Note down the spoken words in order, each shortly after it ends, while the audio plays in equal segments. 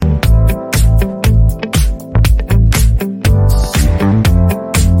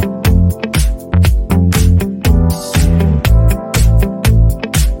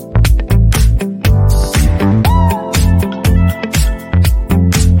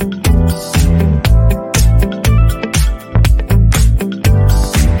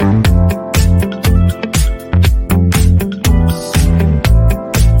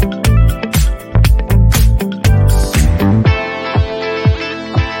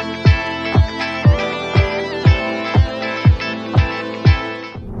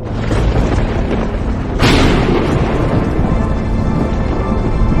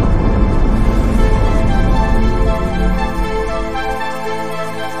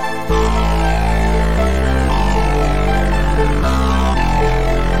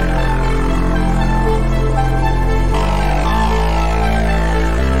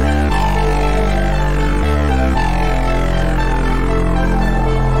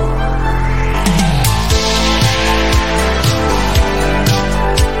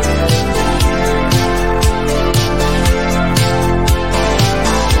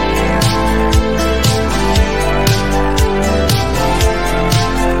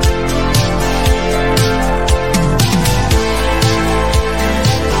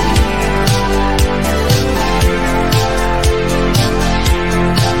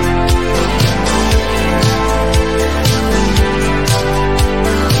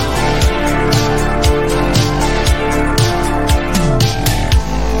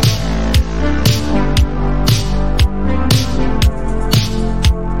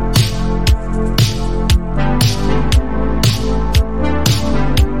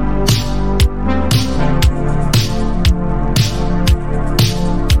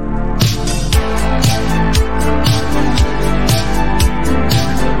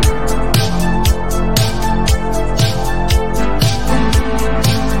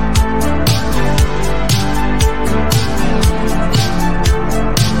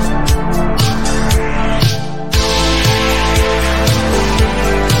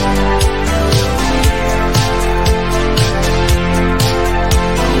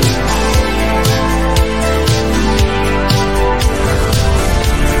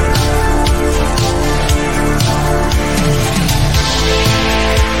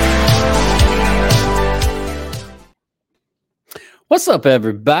What's up,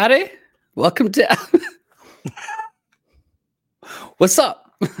 everybody? Welcome to... What's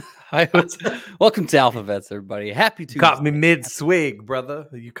up? Welcome to AlphaVets, everybody. Happy Tuesday. You caught me mid-swig, brother.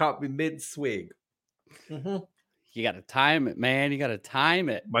 You caught me mid-swig. Mm-hmm. You got to time it, man. You got to time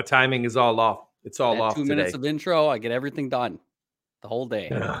it. My timing is all off. It's all off 2 today. minutes of intro, I get everything done. The whole day.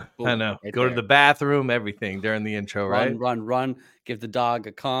 Yeah, Boom, I know. right Go there. to the bathroom, everything during the intro, right? Run. Give the dog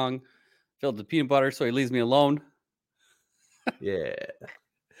a Kong. Fill the peanut butter so he leaves me alone. Yeah.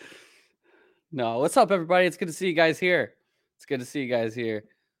 No, what's up, everybody? It's good to see you guys here.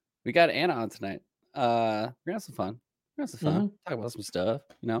 We got Anna on tonight. We're gonna have some fun. Talk about some stuff,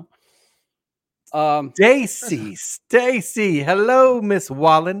 you know. Stacy. Hello, Miss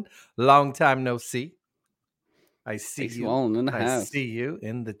Wallen. Long time no see. I see Stacy you. Wallen in the I house. see you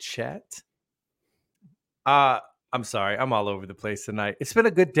in the chat. I'm sorry. I'm all over the place tonight. It's been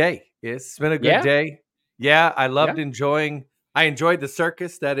a good day. It's been a good day. Yeah, I loved I enjoyed the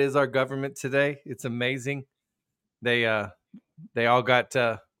circus. That is our government today. It's amazing. They all got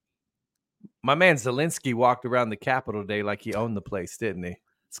my man Zelensky walked around the Capitol today like he owned the place, didn't he?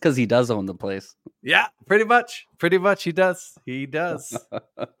 It's because he does own the place. Yeah, pretty much he does.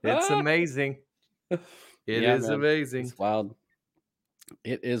 It's amazing. It is amazing. It's wild.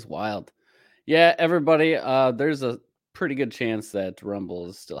 It is wild. Yeah, everybody, there's a pretty good chance that Rumble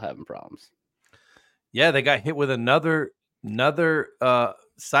is still having problems. Yeah, they got hit with another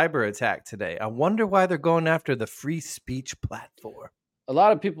cyber attack today. I wonder why they're going after the free speech platform. A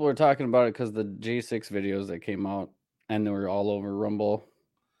lot of people were talking about it because the J6 videos that came out, and they were all over Rumble.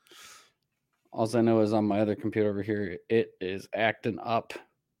 All I know is on my other computer over here, it is acting up.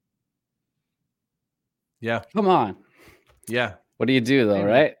 Yeah. Come on. Yeah. What do you do, though,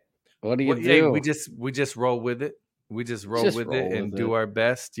 right? What do you do? Hey, we just roll with it. We just roll with it and do our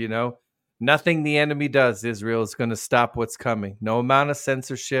best, you know. Nothing the enemy does, Israel, is going to stop what's coming. No amount of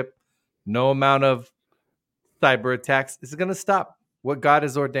censorship, no amount of cyber attacks is going to stop what God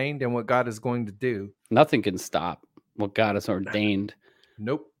has ordained and what God is going to do. Nothing can stop what God has ordained.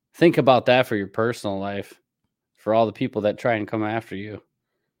 Nope. Think about that for your personal life, for all the people that try and come after you.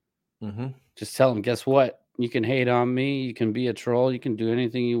 Mm-hmm. Just tell them, guess what? You can hate on me. You can be a troll. You can do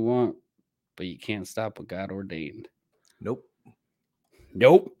anything you want, but you can't stop what God ordained. Nope.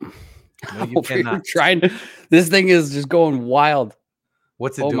 No, you cannot. This thing is just going wild.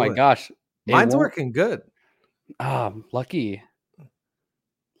 What's it doing? Oh my gosh. Mine's working good. Lucky.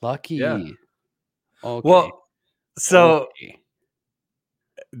 Yeah. Okay. Well, so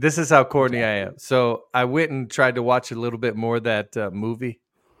this is how corny I am. So I went and tried to watch a little bit more of that movie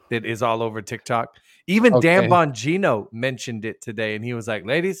that is all over TikTok. Even Dan Bongino mentioned it today, and he was like,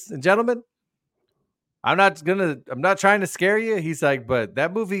 "Ladies and gentlemen, I'm not trying to scare you." He's like, "But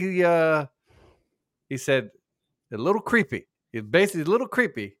that movie, he said, a little creepy. It's basically a little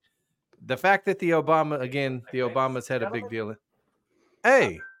creepy. The fact that the Obamas had a big deal.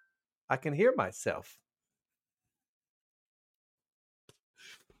 Hey, I can hear myself.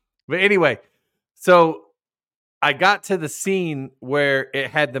 But anyway, so I got to the scene where it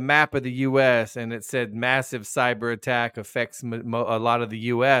had the map of the U.S. and it said massive cyber attack affects a lot of the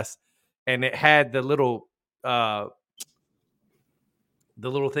U.S. and it had the little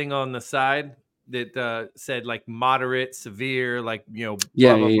thing on the side that said like moderate, severe, like, you know,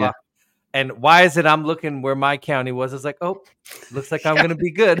 blah, blah, blah. And why is it I'm looking where my county was? It's like, oh, looks like I'm going to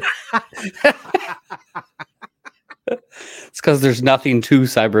be good. It's because there's nothing to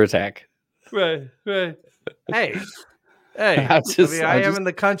cyber attack. Right. Hey, I am in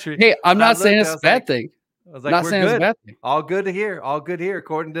the country. Hey, I'm not saying it's a bad thing. I was like, we're good. All good here.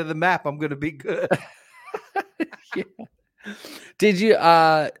 According to the map, I'm going to be good. Yeah. Did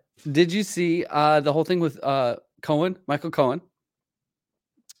you see the whole thing with Michael Cohen?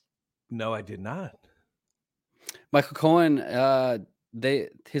 No, I did not. Michael Cohen,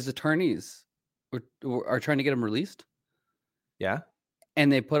 his attorneys are trying to get him released. Yeah.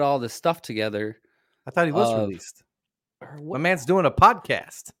 And they put all this stuff together. I thought he was released. My man's doing a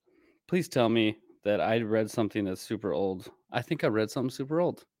podcast. Please tell me that I read something that's super old. I think I read something super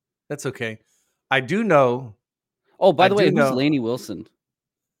old. That's okay. I do know. Oh, by the way, who's Lainey Wilson?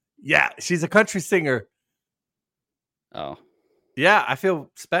 Yeah, she's a country singer. Oh. Yeah, I feel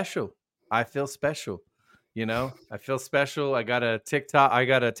special. You know, I feel special. I got a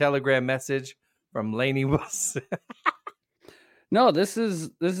Telegram message from Lainey Wilson. No, this is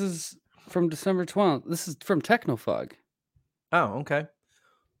from December 12th. This is from Technofog. Oh, okay.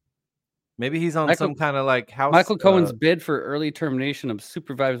 Maybe he's on some kind of like house. Michael Cohen's bid for early termination of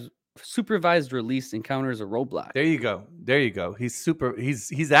supervised release encounters a roadblock. There you go.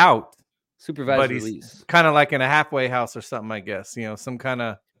 He's out. Supervised but he's release. kind of like in a halfway house or something, I guess. Some kind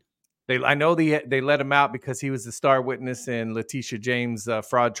of. I know they let him out because he was the star witness in Letitia James'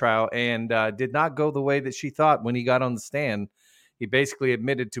 fraud trial, and did not go the way that she thought when he got on the stand. He basically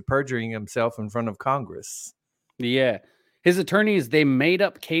admitted to perjuring himself in front of Congress. Yeah. His attorneys, they made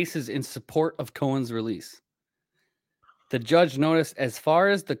up cases in support of Cohen's release. The judge noticed, as far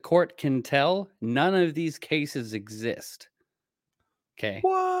as the court can tell, none of these cases exist. Okay.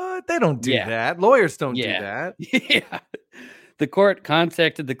 What? They don't do that. Lawyers don't do that. Yeah. The court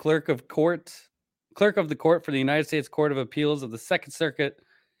contacted the clerk of the court for the United States Court of Appeals of the Second Circuit,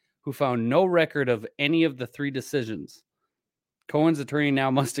 who found no record of any of the 3 decisions. Cohen's attorney now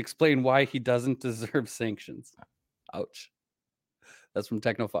must explain why he doesn't deserve sanctions. Ouch. That's from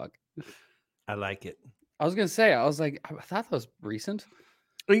Technofog. I like it. I was going to say, I thought that was recent.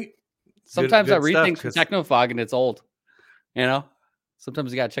 Good Sometimes I read things from Technofog and it's old.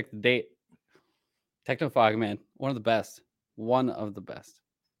 Sometimes you got to check the date. Technofog, man. One of the best. One of the best.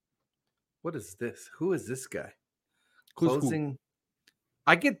 What is this? Who is this guy? Closing.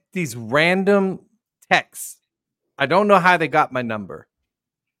 I get these random texts. I don't know how they got my number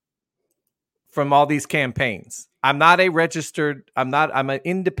from all these campaigns. I'm an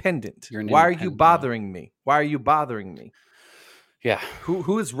independent. Why are you bothering me? Why are you bothering me? Yeah.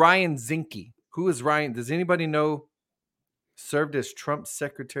 Who is Ryan Zinke? Who is Ryan? Does anybody know? Served as Trump's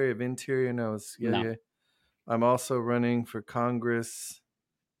Secretary of Interior. No. I'm also running for Congress.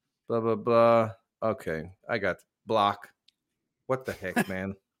 Blah, blah, blah. Okay. I got block. What the heck,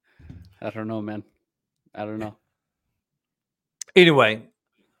 man? I don't know, man. I don't know. Anyway,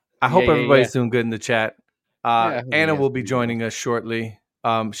 I hope everybody's doing good in the chat. Anna will be joining us shortly.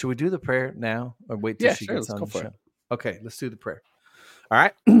 Should we do the prayer now or wait till she gets on the show? Okay, let's do the prayer. All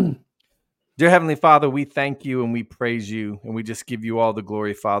right. Dear Heavenly Father, we thank you and we praise you and we just give you all the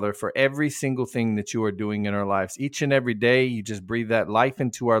glory, Father, for every single thing that you are doing in our lives. Each and every day, you just breathe that life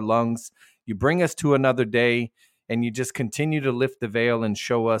into our lungs. You bring us to another day and you just continue to lift the veil and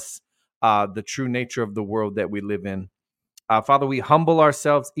show us the true nature of the world that we live in. Father, we humble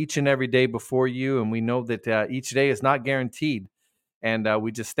ourselves each and every day before you, and we know that each day is not guaranteed. And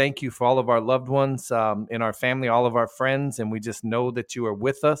we just thank you for all of our loved ones in our family, all of our friends, and we just know that you are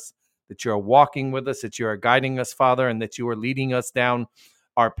with us, that you are walking with us, that you are guiding us, Father, and that you are leading us down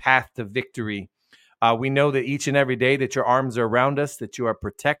our path to victory. We know that each and every day that your arms are around us, that you are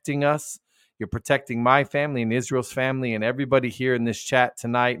protecting us. You're protecting my family and Israel's family and everybody here in this chat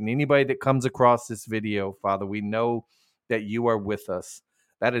tonight and anybody that comes across this video, Father. We know that you are with us.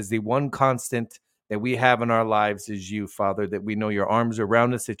 That is the one constant that we have in our lives is you, Father, that we know your arms are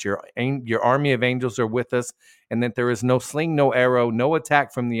around us, that your army of angels are with us, and that there is no sling, no arrow, no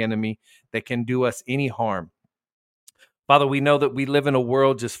attack from the enemy that can do us any harm. Father, we know that we live in a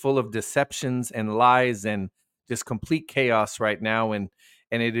world just full of deceptions and lies and just complete chaos right now, and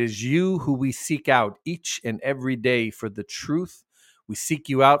it is you who we seek out each and every day for the truth. We seek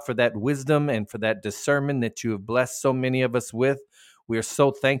you out for that wisdom and for that discernment that you have blessed so many of us with. We are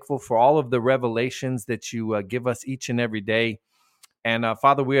so thankful for all of the revelations that you give us each and every day. And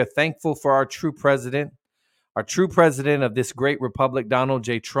Father, we are thankful for our true president of this great republic, Donald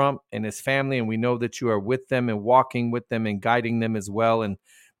J. Trump and his family. And we know that you are with them and walking with them and guiding them as well. And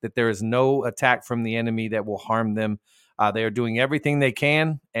that there is no attack from the enemy that will harm them. They are doing everything they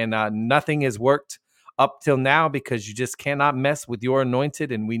can, and nothing has worked up till now because you just cannot mess with your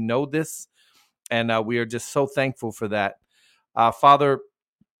anointed, and we know this, and we are just so thankful for that. Father,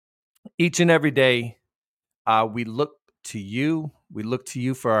 each and every day, we look to you. We look to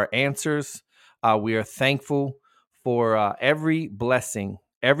you for our answers. We are thankful for every blessing,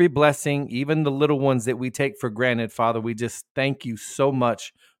 even the little ones that we take for granted, Father. We just thank you so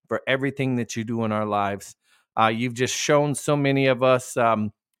much for everything that you do in our lives. You've just shown so many of us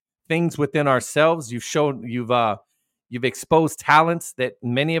things within ourselves. You've exposed talents that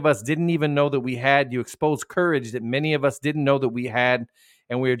many of us didn't even know that we had. You exposed courage that many of us didn't know that we had.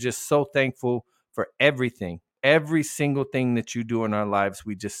 And we are just so thankful for everything, every single thing that you do in our lives.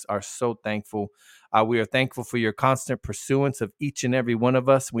 We just are so thankful. We are thankful for your constant pursuance of each and every one of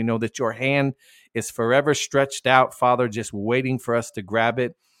us. We know that your hand is forever stretched out, Father, just waiting for us to grab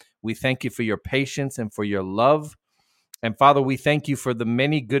it. We thank you for your patience and for your love. And Father, we thank you for the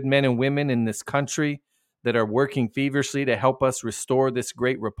many good men and women in this country that are working feverishly to help us restore this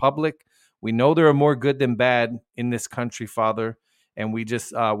great republic. We know there are more good than bad in this country, Father. And we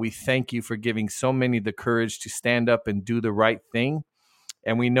thank you for giving so many the courage to stand up and do the right thing.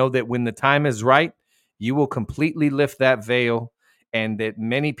 And we know that when the time is right, you will completely lift that veil and that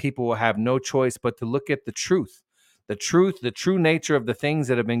many people will have no choice but to look at the truth the true nature of the things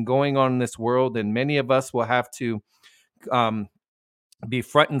that have been going on in this world. And many of us will have to be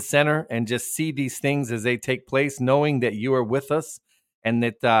front and center and just see these things as they take place, knowing that you are with us, and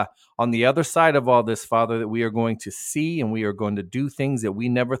that on the other side of all this, Father, that we are going to see and we are going to do things that we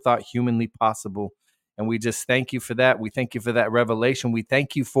never thought humanly possible. And we just thank you for that. We thank you for that revelation. We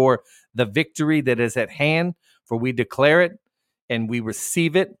thank you for the victory that is at hand, for we declare it and we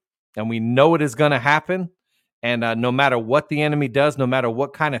receive it and we know it is going to happen. And no matter what the enemy does, no matter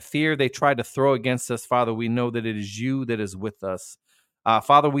what kind of fear they try to throw against us, Father, we know that it is you that is with us.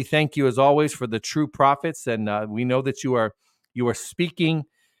 Father, we thank you as always for the true prophets. And we know that you are speaking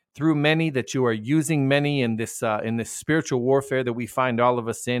through many, that you are using many in this spiritual warfare that we find all of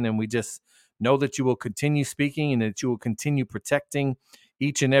us in. And we just know that you will continue speaking and that you will continue protecting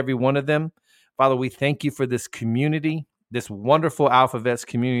each and every one of them. Father, we thank you for this community, this wonderful AlphaVets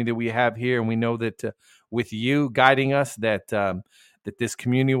community that we have here. And we know that with you guiding us, that this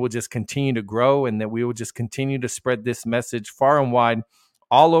community will just continue to grow and that we will just continue to spread this message far and wide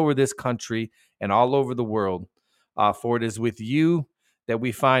all over this country and all over the world. For it is with you that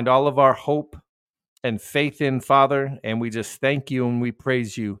we find all of our hope and faith in, Father. And we just thank you and we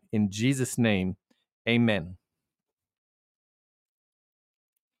praise you in Jesus' name. Amen.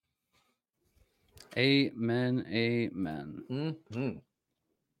 Amen. Amen. Mm-hmm.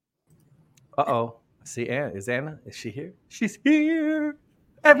 Uh-oh. See, Anna. Is Anna? Is she here? She's here.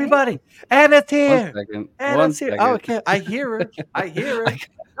 Everybody. Anna's here. Anna's here. Oh, okay. I hear her.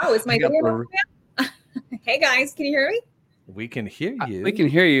 Oh, it's my video. Hey, guys. Can you hear me? We can hear you. We can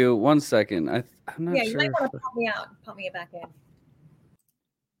hear you. 1 second. I'm not sure. You might want to pop me out. Pop me back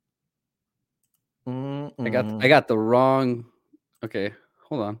in. I got the wrong. Okay,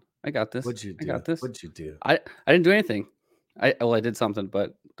 hold on. I got this. What'd you do? I got this. What'd you do? I didn't do anything. I did something,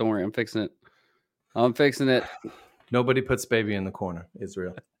 but don't worry. I'm fixing it. Nobody puts baby in the corner.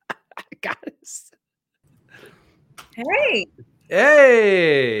 Israel. I got it.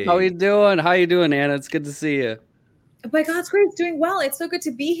 Hey. How you doing? Anna? It's good to see you. By God's grace, doing well. It's so good to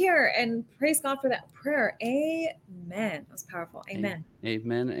be here, and praise God for that prayer. Amen. That was powerful. Amen.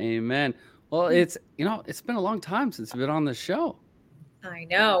 Amen. Well, it's been a long time since you've been on the show. I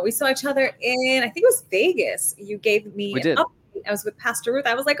know. We saw each other in, I think it was Vegas. You gave me an update. I was with Pastor Ruth.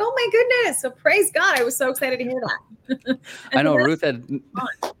 I was like, oh my goodness. So praise God. I was so excited to hear that. I know Ruth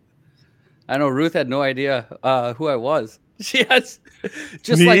had no idea who I was. She has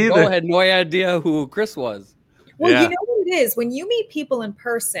just Go had no idea who Chris was. Well, You know what it is? When you meet people in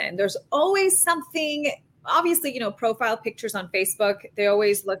person, there's always something, obviously, profile pictures on Facebook, they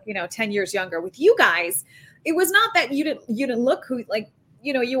always look, 10 years younger. With you guys, it was not that you didn't look who,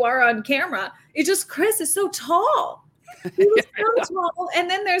 you are on camera. It's just Chris is so tall. He was so tall. And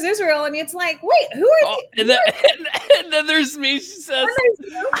then there's Israel. And it's like, wait, who are you? And then there's me, she says.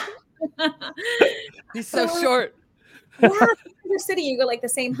 He's so short. Yeah, you're sitting, you go like the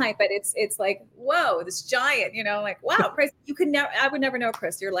same height, but it's like, whoa, this giant, wow, Chris, I would never know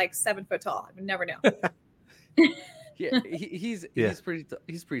Chris. You're like 7 foot tall. I would never know. Yeah, he's pretty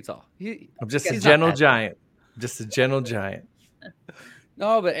tall. I'm just a gentle giant.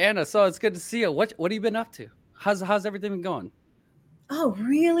 No, but Anna, so it's good to see you. What have you been up to? How's everything been going? Oh,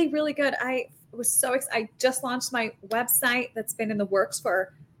 really, really good. I was so excited. I just launched my website that's been in the works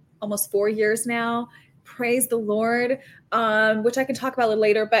for almost 4 years now. Praise the Lord, which I can talk about a little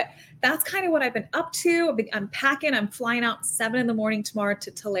later, but that's kind of what I've been up to. I'm packing. I'm flying out 7 a.m. tomorrow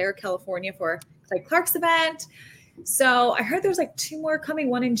to Tulare, California for Clay Clark's event. So I heard there's 2 more coming,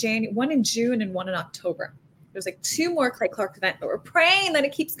 one in June and one in October. There's 2 more Clay Clark events, but we're praying that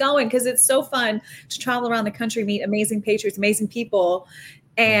it keeps going because it's so fun to travel around the country, meet amazing patriots, amazing people,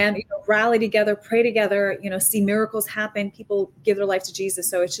 and rally together, pray together, see miracles happen. People give their life to Jesus.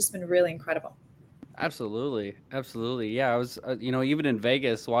 So it's just been really incredible. Absolutely. Yeah, I was, even in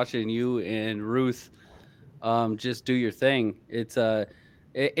Vegas watching you and Ruth just do your thing.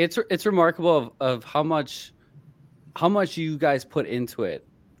 It's remarkable of how much you guys put into it.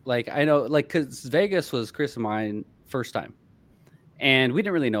 I know, because Vegas was Chris and mine first time, and we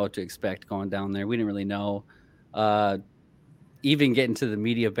didn't really know what to expect going down there. We didn't really know, even getting to the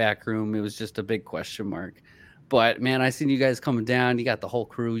media back room, it was just a big question mark. But man, I seen you guys coming down. You got the whole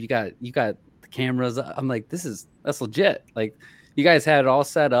crew. You got the cameras. I'm like, that's legit. You guys had it all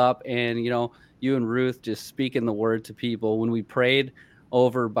set up, and you and Ruth just speaking the word to people. When we prayed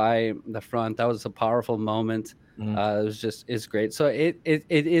over by the front, that was a powerful moment. It's great. So it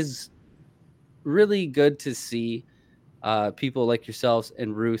is really good to see people like yourselves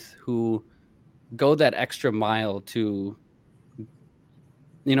and Ruth who go that extra mile to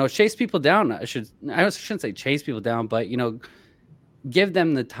chase people down. I shouldn't say chase people down, but give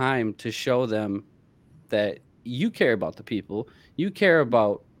them the time to show them that you care about the people, you care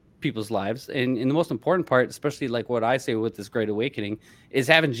about people's lives. And the most important part, especially like what I say with this great awakening, is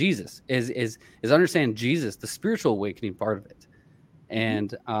having Jesus, is understanding Jesus, the spiritual awakening part of it.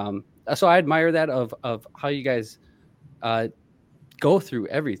 And so I admire that of how you guys go through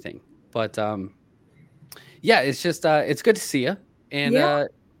everything. But it's just it's good to see you. And on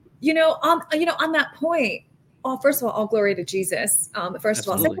that point, first of all glory to Jesus. First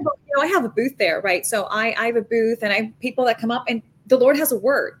Absolutely. of all, I have a booth there, right? So I have a booth, and I have people that come up, and the Lord has a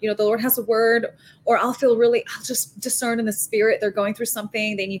word. The Lord has a word, or I'll just discern in the spirit they're going through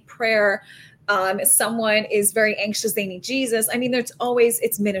something, they need prayer. If someone is very anxious, they need Jesus. I mean,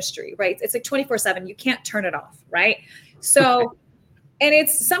 it's ministry, right? It's like 24/7. You can't turn it off, right? So, and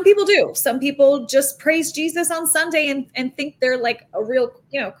some people do. Some people just praise Jesus on Sunday and think they're like a real,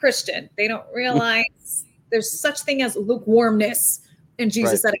 Christian. They don't realize there's such thing as lukewarmness in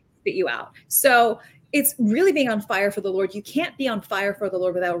Jesus that it can spit you out. So it's really being on fire for the Lord. You can't be on fire for the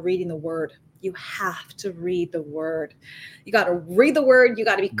Lord without reading the word. You have to read the word. You got to read the word. You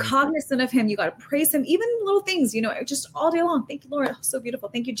got to be cognizant of him. You got to praise him, even little things, just all day long. Thank you, Lord. Oh, so beautiful.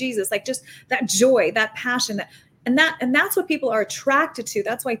 Thank you, Jesus. Like just that joy, that passion, and that's what people are attracted to.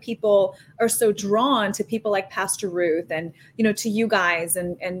 That's why people are so drawn to people like Pastor Ruth and, to you guys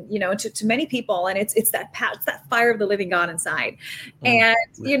and to many people. And it's that fire of the living God inside. And,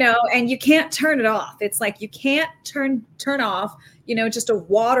 and you can't turn it off. It's like, you can't turn off, just a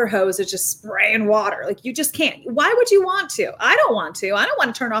water hose is just spraying water. Like you just can't. Why would you want to? I don't want to. I don't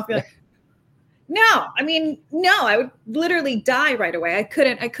want to turn off. No, I would literally die right away. I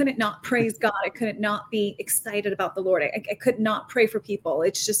couldn't not praise God. I couldn't not be excited about the Lord. I could not pray for people.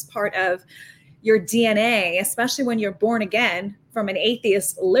 It's just part of your DNA, especially when you're born again from an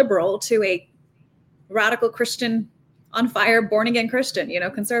atheist liberal to a radical Christian on fire, born again Christian,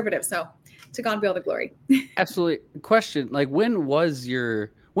 conservative. So to God be all the glory. Absolutely. Question, like when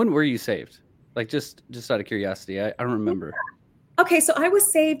were you saved? Like just out of curiosity, I don't remember. Okay, so I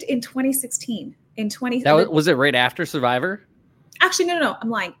was saved in 2016. Was it right after Survivor? Actually, no. I'm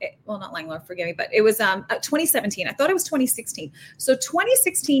lying. Well, not lying, Lord, forgive me, but it was 2017. I thought it was 2016. So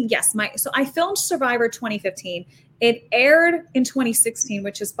 2016, yes. So I filmed Survivor 2015. It aired in 2016,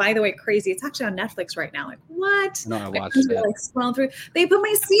 which is, by the way, crazy. It's actually on Netflix right now. Like, what? No, I watched it. Like scrolling through. They put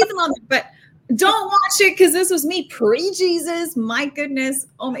my season on it, but don't watch it because this was me pre-Jesus. My goodness.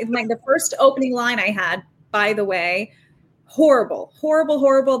 Oh, like the first opening line I had, by the way, horrible.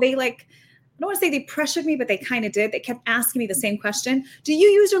 They I don't want to say they pressured me, but they kind of did. They kept asking me the same question. Do you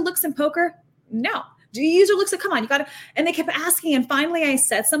use your looks in poker? No. Do you use your looks? Come on, you got to. And they kept asking. And finally I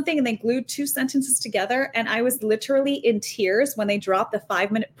said something and they glued two sentences together. And I was literally in tears when they dropped the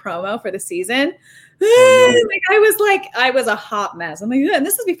 5-minute promo for the season. Oh, no. I was a hot mess. I'm like, and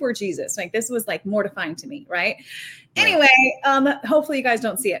this is before Jesus. Like this was like mortifying to me. Right. Anyway, hopefully you guys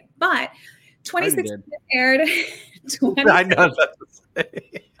don't see it, but 2016 aired. I know that.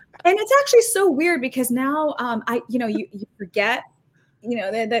 And it's actually so weird because now you forget,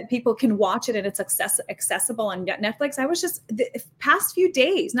 that people can watch it and it's accessible on Netflix. I was just the past few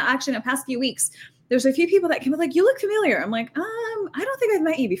days, past few weeks, there's a few people that came like, you look familiar. I'm like, I don't think I've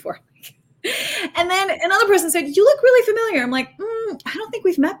met you before. And then another person said, you look really familiar. I'm like, I don't think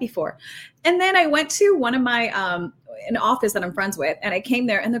we've met before. And then I went to one of my, an office that I'm friends with. And I came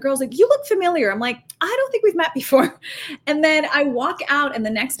there and the girl's like, you look familiar. I'm like, I don't think we've met before. And then I walk out and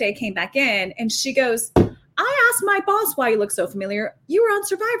the next day I came back in and she goes, I asked my boss why you look so familiar. You were on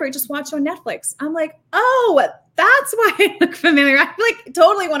Survivor. I just watched on Netflix. I'm like, oh, that's why I look familiar. I like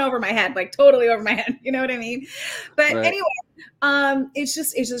totally went over my head, You know what I mean? But anyway, it's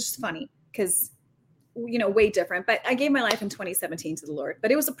just funny because, way different. But I gave my life in 2017 to the Lord,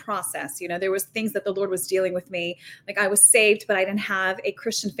 but it was a process. There was things that the Lord was dealing with me. Like I was saved, but I didn't have a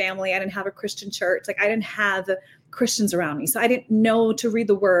Christian family. I didn't have a Christian church. Like I didn't have Christians around me. So I didn't know to read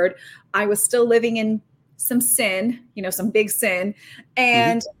the word. I was still living in some sin, some big sin.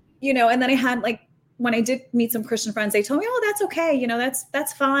 And, and then I had when I did meet some Christian friends, they told me, oh, that's okay.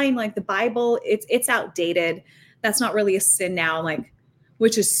 That's fine. Like the Bible, it's outdated. That's not really a sin now.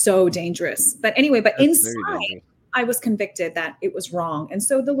 Which is so dangerous. But anyway, inside I was convicted that it was wrong. And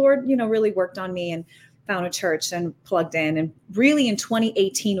so the Lord, really worked on me and found a church and plugged in. And really in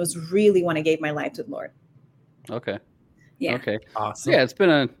 2018 was really when I gave my life to the Lord. Okay. Yeah. Okay. Awesome. Yeah. It's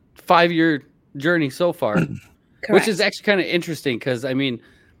been a 5-year journey so far, which is actually kind of interesting. Cause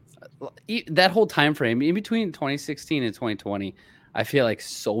that whole time frame in between 2016 and 2020, I feel like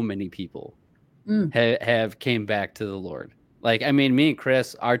so many people have came back to the Lord. Like, I mean, me and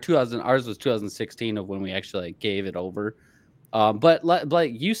Chris, ours was 2016 of when we actually like gave it over. But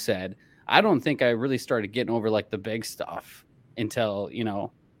like you said, I don't think I really started getting over like the big stuff until, a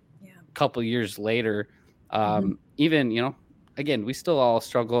couple years later. Even, again, we still all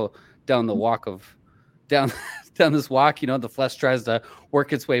struggle down the walk down this walk, the flesh tries to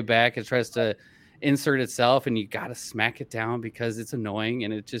work its way back. It tries to insert itself, and you got to smack it down because it's annoying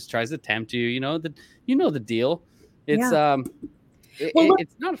and it just tries to tempt you. The deal. It's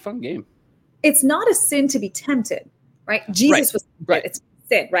it's not a fun game. It's not a sin to be tempted, right? Jesus was tempted. It's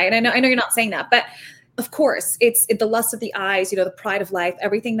sin, right? And I know you're not saying that, but of course, it's the lust of the eyes, the pride of life,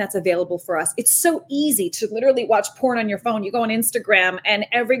 everything that's available for us. It's so easy to literally watch porn on your phone. You go on Instagram and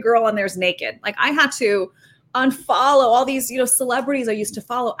every girl on there is naked. Like, I had to unfollow all these, celebrities I used to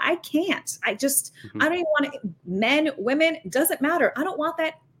follow. I can't. I don't even want to, men, women, doesn't matter. I don't want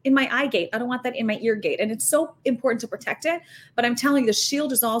that in my eye gate. I don't want that in my ear gate. And it's so important to protect it. But I'm telling you, the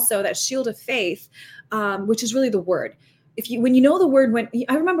shield is also that shield of faith, which is really the word. When you know the word,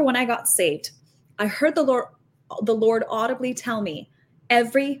 I remember when I got saved, I heard the Lord audibly tell me,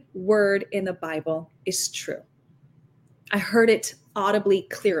 every word in the Bible is true. I heard it audibly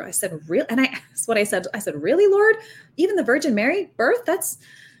clear. I said, real? And that's what I said. I said, really, Lord? Even the Virgin Mary birth? That's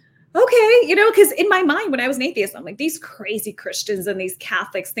okay. Because in my mind, when I was an atheist, I'm like, these crazy Christians and these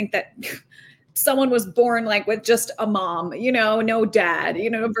Catholics think that someone was born like with just a mom, no dad,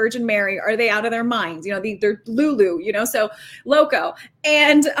 Virgin Mary. Are they out of their minds? They're Lulu, so loco.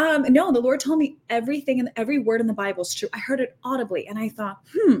 And no, the Lord told me everything and every word in the Bible is true. I heard it audibly and I thought,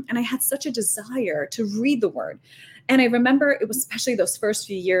 and I had such a desire to read the word. And I remember it was especially those first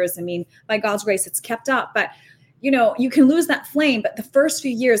few years. I mean, by God's grace, it's kept up, but you can lose that flame. But the first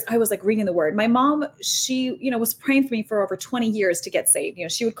few years I was like reading the word. My mom, she, was praying for me for over 20 years to get saved.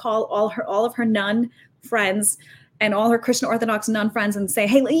 She would call all of her nun friends and all her Christian Orthodox nun friends and say,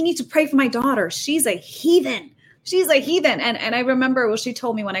 hey, you need to pray for my daughter. She's a heathen. And I remember what she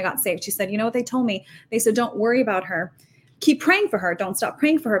told me when I got saved. She said, you know what they told me? They said, don't worry about her. Keep praying for her. Don't stop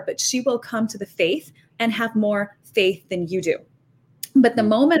praying for her, but she will come to the faith and have more faith than you do. But the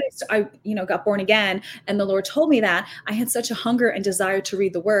moment I got born again and the Lord told me that, I had such a hunger and desire to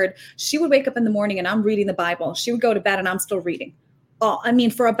read the word. She would wake up in the morning and I'm reading the Bible. She would go to bed and I'm still reading.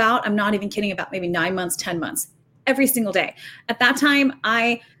 For about, I'm not even kidding, about maybe 9 months, 10 months, every single day. At that time,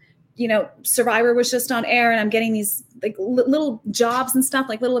 Survivor was just on air and I'm getting these like little jobs and stuff,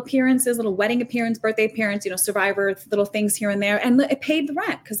 like little appearances, little wedding appearance, birthday appearance, Survivor, little things here and there. And it paid the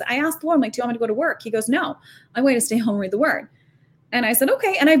rent because I asked the Lord, I'm like, do you want me to go to work? He goes, no, I'm going to stay home and read the word. And I said,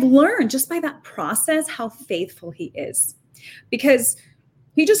 okay. And I've learned just by that process how faithful he is, because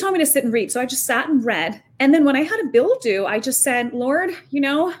he just told me to sit and read. So I just sat and read. And then when I had a bill due, I just said, Lord,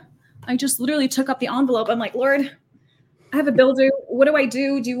 I just literally took up the envelope. I'm like, Lord, I have a bill due. What do I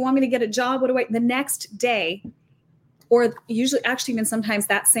do? Do you want me to get a job? The next day, or usually actually even sometimes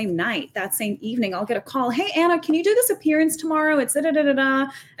that same night, that same evening, I'll get a call. Hey, Anna, can you do this appearance tomorrow? It's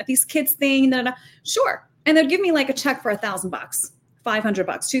at these kids thing. Sure. And they'd give me like a check for $1,000, $500,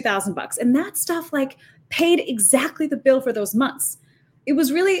 $2,000. And that stuff like paid exactly the bill for those months. It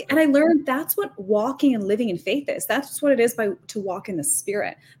was really, and I learned that's what walking and living in faith is. That's what it is to walk in the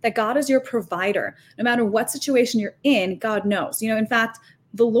Spirit, that God is your provider. No matter what situation you're in, God knows. In fact,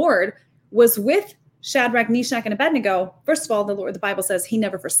 the Lord was with Shadrach, Meshach, and Abednego. First of all, the Bible says he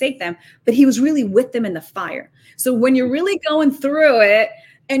never forsake them, but he was really with them in the fire. So when you're really going through it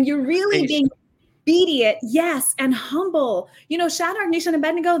and you're really being obedient, yes, and humble, Shadrach, Meshach, and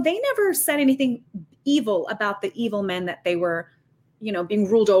Abednego, they never said anything evil about the evil men that they were being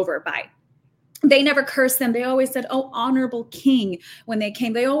ruled over by. They never cursed them. They always said, oh, honorable king, when they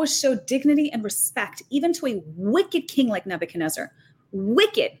came. They always showed dignity and respect, even to a wicked king like Nebuchadnezzar.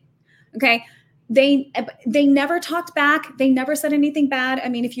 Wicked. Okay. They never talked back. They never said anything bad. I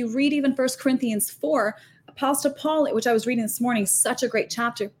mean, if you read even 1 Corinthians 4, Apostle Paul, which I was reading this morning, such a great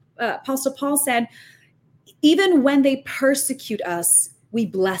chapter. Apostle Paul said, even when they persecute us, we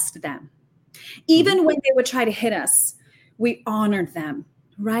blessed them. Even when they would try to hit us, we honored them,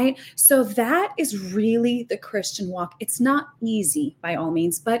 right? So that is really the Christian walk. It's not easy by all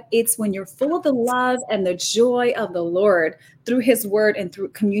means, but it's when you're full of the love and the joy of the Lord through his word and through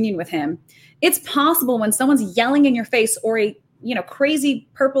communion with him. It's possible when someone's yelling in your face, or a crazy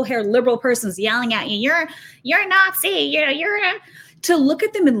purple haired liberal person's yelling at you, you're Nazi, to look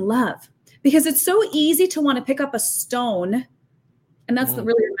at them in love, because it's so easy to want to pick up a stone. And that's really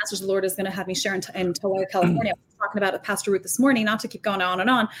the message the Lord is going to have me share in Tulare, California. I was talking about it with Pastor Ruth this morning, not to keep going on and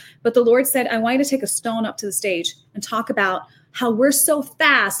on, but the Lord said, I want you to take a stone up to the stage and talk about how we're so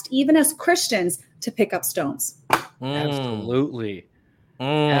fast, even as Christians, to pick up stones. Absolutely.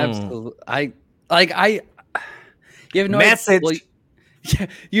 Absolutely. You have no message. Well,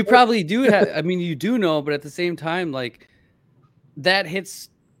 you probably do have, I mean, you do know, but at the same time, like, that hits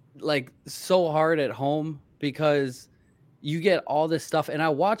like so hard at home because you get all this stuff. And I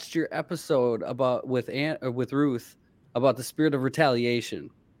watched your episode about with Ruth about the spirit of retaliation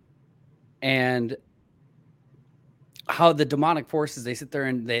and how the demonic forces, they sit there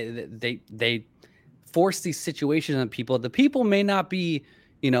and they force these situations on people. The people may not be,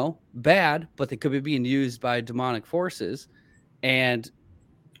 bad, but they could be being used by demonic forces. And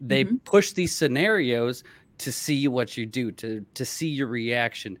they push these scenarios to see what you do, to see your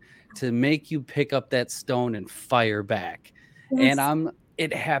reaction, to make you pick up that stone and fire back. Yes. And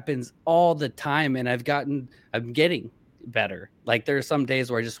it happens all the time. And I'm getting better. Like, there are some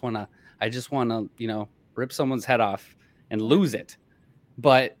days where I just want to, rip someone's head off and lose it.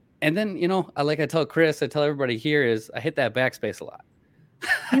 And then, I tell Chris, I tell everybody here is I hit that backspace a lot.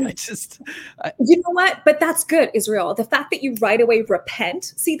 You know what? But that's good, Israel. The fact that you right away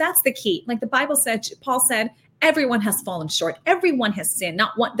repent. See, that's the key. Like the Bible said, Paul said, everyone has fallen short. Everyone has sinned.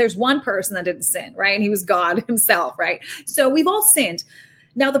 Not one. There's one person that didn't sin, right? And he was God himself, right? So we've all sinned.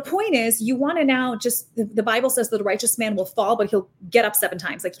 Now, the point is, you want to now the Bible says that the righteous man will fall, but he'll get up 7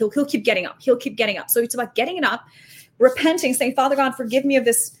 times. Like he'll keep getting up. He'll keep getting up. So it's about getting it up, repenting, saying, Father God, forgive me of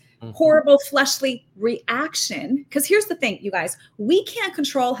this horrible fleshly reaction. Because here's the thing, you guys, we can't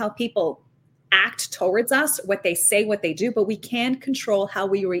control how people act towards us, what they say, what they do, but we can control how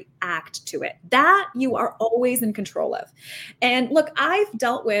we react to it. That you are always in control of. And look, I've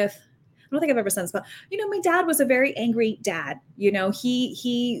dealt with, I don't think I've ever said this, but my dad was a very angry dad.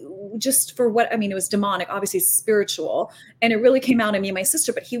 He just for what, it was demonic, obviously spiritual. And it really came out in me and my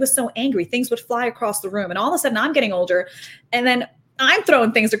sister, but he was so angry. Things would fly across the room. And all of a sudden I'm getting older. And then I'm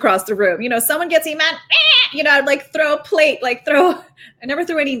throwing things across the room. Someone gets me mad. I'd like throw a plate, I never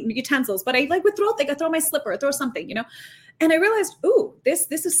threw any utensils, but I would throw things. I throw my slipper, I throw something, And I realized, this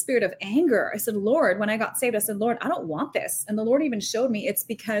is spirit of anger. I said, Lord, when I got saved, I said, Lord, I don't want this. And the Lord even showed me it's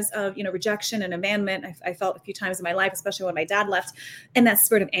because of, rejection and abandonment. I felt a few times in my life, especially when my dad left, and that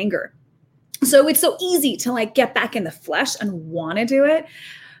spirit of anger. So it's so easy to get back in the flesh and want to do it.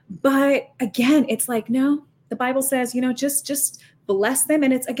 But again, it's no, the Bible says, just bless them.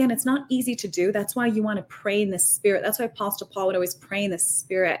 And it's not easy to do. That's why you want to pray in the spirit. That's why Apostle Paul would always pray in the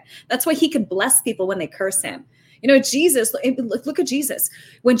spirit. That's why he could bless people when they curse him. Jesus, look at Jesus.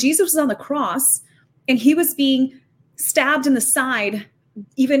 When Jesus was on the cross and he was being stabbed in the side,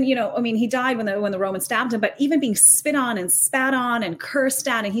 even, he died when the Romans stabbed him, but even being spit on and spat on and cursed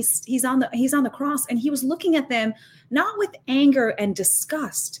at, and he's on the cross, and he was looking at them, not with anger and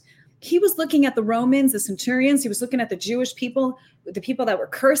disgust. He was looking at the Romans, the centurions. He was looking at the Jewish people, the people that were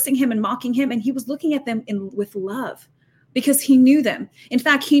cursing him and mocking him. And he was looking at them with love because he knew them. In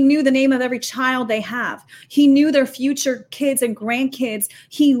fact, he knew the name of every child they have. He knew their future kids and grandkids.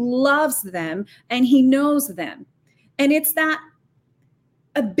 He loves them and he knows them. And it's that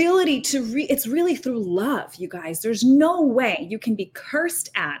ability it's really through love, you guys. There's no way you can be cursed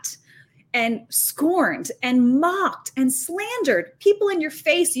at and scorned and mocked and slandered, people in your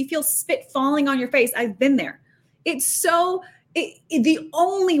face. You feel spit falling on your face. I've been there. It's the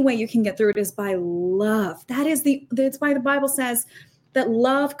only way you can get through it is by love. That's why the Bible says that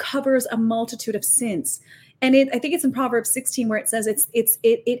love covers a multitude of sins. And I think it's in Proverbs 16 where it says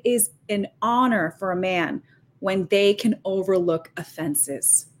it is an honor for a man when they can overlook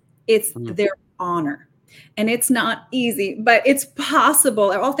offenses. It's their honor. And it's not easy, but it's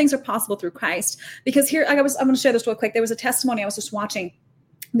possible. All things are possible through Christ. Because here, I'm going to share this real quick. There was a testimony I was just watching.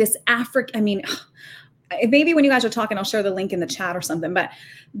 This maybe when you guys are talking, I'll share the link in the chat or something. But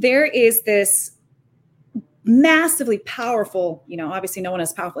there is this massively powerful, obviously no one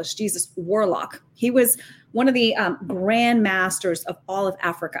as powerful as Jesus, warlock. He was one of the grand masters of all of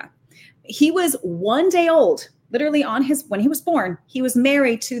Africa. He was 1 day old, literally when he was born. He was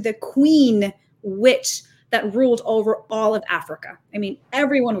married to the queen witch that ruled over all of Africa.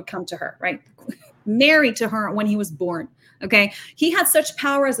 Everyone would come to her, right? Married to her when he was born. Okay. He had such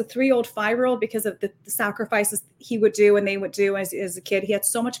power as a 3-year-old, 5-year-old because of the sacrifices he would do and they would do as a kid. He had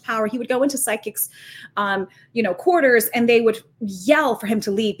so much power. He would go into psychics, quarters, and they would yell for him to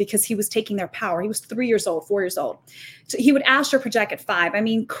leave because he was taking their power. He was 3 years old, 4 years old. So he would astral project at 5.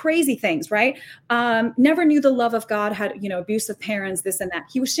 Crazy things, right? Never knew the love of God, had, abusive parents, this and that.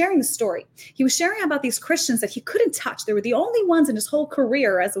 He was sharing the story. He was sharing about these Christians that he couldn't touch. They were the only ones in his whole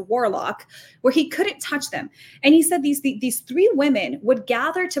career as a warlock where he couldn't touch them. And he said these 3 women would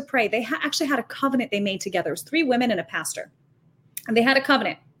gather to pray. They actually had a covenant they made together. It was 3 women and a pastor. And they had a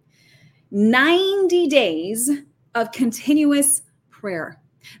covenant. 90 days of continuous prayer.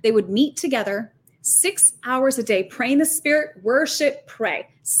 They would meet together 6 hours a day, pray in the Spirit, worship, pray,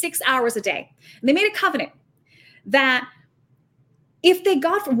 6 hours a day. And they made a covenant that if they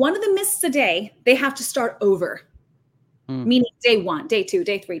got one of them misses a day, they have to start over. Meaning day 1, day 2,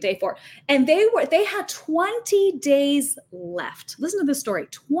 day 3, day 4. And they had 20 days left. Listen to this story.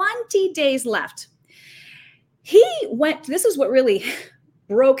 20 days left. This is what really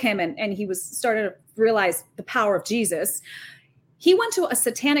broke him, and he started to realize the power of Jesus. He went to a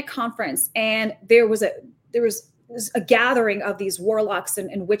satanic conference, and there was a gathering of these warlocks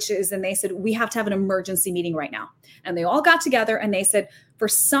and witches, and they said, we have to have an emergency meeting right now. And they all got together and they said, for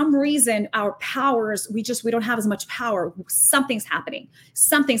some reason, our powers, we don't have as much power. Something's happening.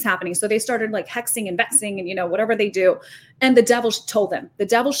 So they started like hexing and vexing and, whatever they do. And the devil told them, the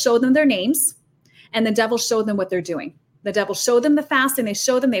devil showed them their names, and the devil showed them what they're doing. The devil showed them the fast, and they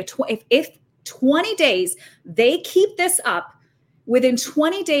showed them if 20 days they keep this up, within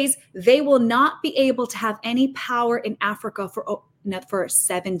 20 days, they will not be able to have any power in Africa for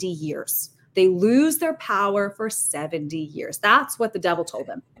 70 years. They lose their power for 70 years. That's what the devil told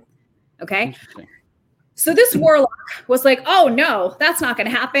them. Okay. So this warlock was like, oh no, that's not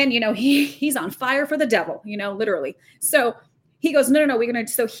going to happen. He's on fire for the devil, literally. So he goes, no,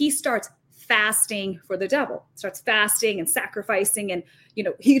 so he starts fasting for the devil, starts fasting and sacrificing. And,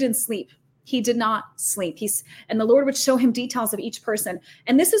 he didn't sleep. He did not sleep. And the Lord would show him details of each person.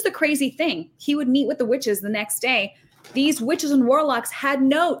 And this is the crazy thing. He would meet with the witches the next day. These witches and warlocks had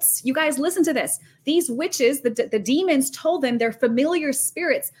notes. You guys listen to this. These witches, the demons told them, their familiar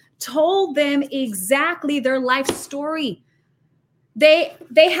spirits told them exactly their life story. They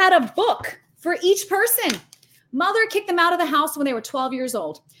had a book for each person. Mother kicked them out of the house when they were 12 years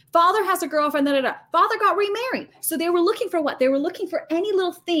old. Father has a girlfriend. Father got remarried. So they were looking for what? They were looking for any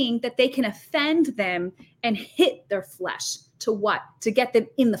little thing that they can offend them and hit their flesh. To what? To get them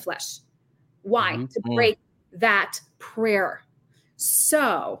in the flesh. Why? Mm-hmm. To break that prayer.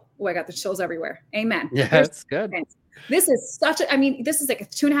 So, I got the chills everywhere. Amen. Yeah, that's good. This is this is like a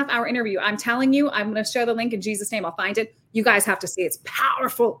 2.5 hour interview. I'm telling you, I'm going to share the link in Jesus' name. I'll find it. You guys have to see it. It's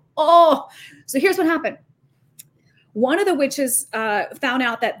powerful. Oh, so here's what happened. One of the witches found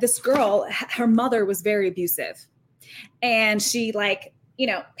out that this girl, her mother was very abusive, and she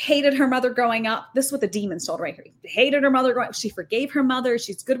hated her mother growing up. This is what the demons told right here. Hated her mother growing up. She forgave her mother.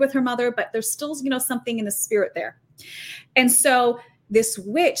 She's good with her mother, but there's still, something in the spirit there. And so this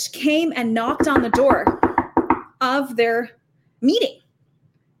witch came and knocked on the door of their meeting,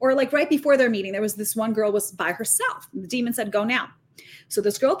 or right before their meeting. There was this one girl was by herself. The demon said, go now. So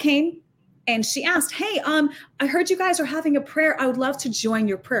this girl came and she asked, hey, I heard you guys are having a prayer. I would love to join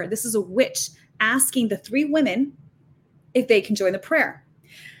your prayer. This is a witch asking the 3 women if they can join the prayer.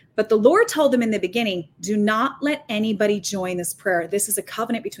 But the Lord told them in the beginning, do not let anybody join this prayer. This is a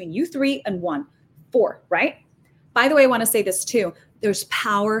covenant between you 3 and 1, 4, right? By the way, I want to say this too. There's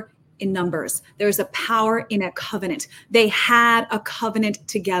power in numbers. There's a power in a covenant. They had a covenant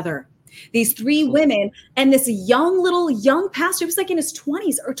together. These 3 women and this young pastor, he was in his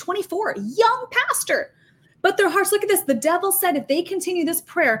 20s or 24, young pastor. But their hearts, look at this. The devil said, if they continue this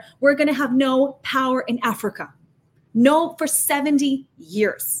prayer, we're going to have no power in Africa. No, for 70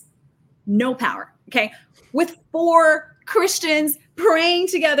 years. No power. Okay. With 4 Christians praying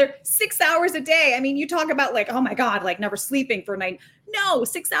together 6 hours a day. I mean, you talk about oh my God, never sleeping for a night. No,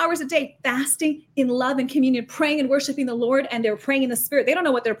 6 hours a day, fasting in love and communion, praying and worshiping the Lord. And they're praying in the spirit. They don't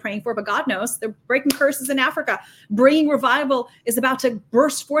know what they're praying for, but God knows. They're breaking curses in Africa. Bringing revival is about to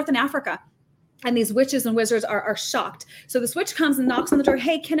burst forth in Africa. And these witches and wizards are shocked. So this witch comes and knocks on the door.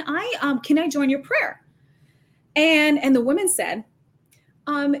 Hey, can I join your prayer? And the woman said,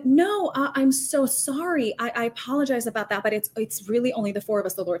 no, I'm so sorry. I apologize about that, but it's really only the 4 of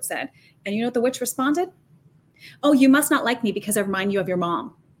us, the Lord said. And you know what the witch responded? Oh, you must not like me because I remind you of your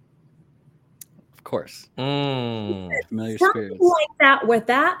mom. Of course. Familiar spirits. Like that with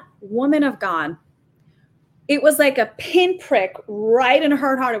that woman of God. It was like a pinprick right in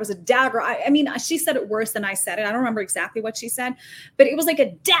her heart. It was a dagger. I mean, she said it worse than I said it. I don't remember exactly what she said, but it was like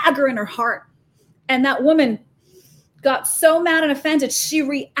a dagger in her heart. And that woman got so mad and offended, she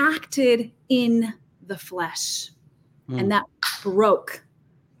reacted in the flesh. And that broke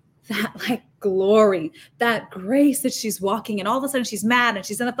that glory, that grace that she's walking. And all of a sudden she's mad and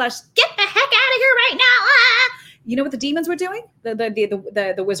she's in the flesh. Get the heck out of here right now. Ah! You know what the demons were doing?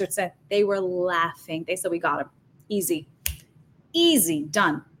 The wizard said, they were laughing. They said, we got him. Easy,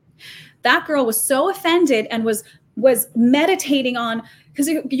 done. That girl was so offended and was meditating on, because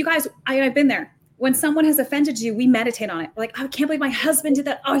you guys, I've been there. When someone has offended you, we meditate on it. We're like, oh, I can't believe my husband did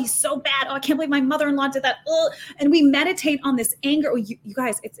that. Oh, he's so bad. Oh, I can't believe my mother-in-law did that. Oh, and we meditate on this anger. Oh, you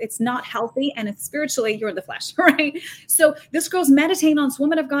guys, it's not healthy, and it's spiritually, you're in the flesh, right? So this girl's meditating on, this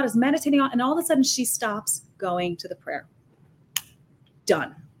woman of God is meditating on, and all of a sudden she stops going to the prayer.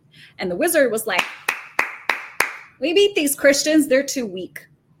 Done. And the wizard was like, we beat these Christians. They're too weak.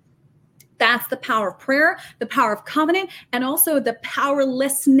 That's the power of prayer, the power of covenant, and also the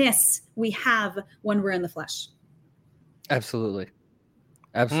powerlessness we have when we're in the flesh. Absolutely.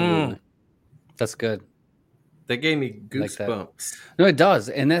 That's good. That gave me goosebumps. Like no, it does.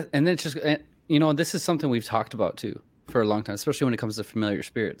 And it's just, this is something we've talked about too for a long time, especially when it comes to familiar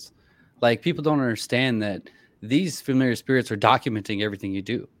spirits. Like, people don't understand that these familiar spirits are documenting everything you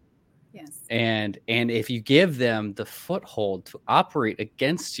do. Yes. And if you give them the foothold to operate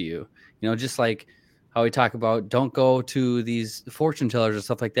against you, just like how we talk about, don't go to these fortune tellers or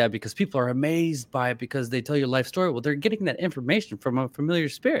stuff like that, because people are amazed by it because they tell your life story. Well, they're getting that information from a familiar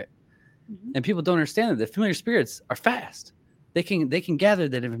spirit. Mm-hmm. And people don't understand that familiar spirits are fast. They can gather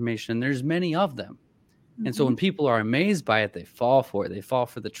that information, and there's many of them. Mm-hmm. And so when people are amazed by it, they fall for it. They fall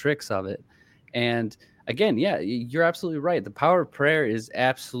for the tricks of it. And again, yeah, you're absolutely right. The power of prayer is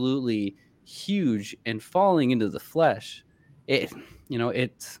absolutely huge, and falling into the flesh, it's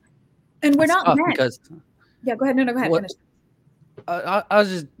and we're not meant. Because, yeah, go ahead. No, go ahead. Finish. I was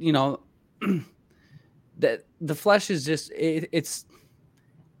just, that the flesh is just, it's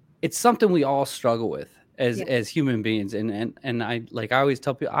something we all struggle with as human beings. And I always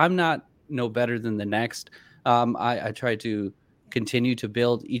tell people, I'm not no better than the next. I try to continue to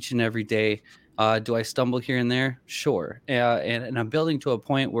build each and every day. Do I stumble here and there? Sure. And I'm building to a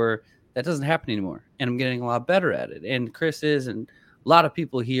point where that doesn't happen anymore. And I'm getting a lot better at it. And Chris is, and a lot of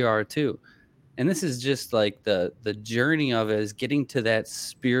people here are too. And this is just like the journey of it, is getting to that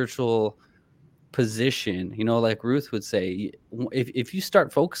spiritual position. Like Ruth would say, if you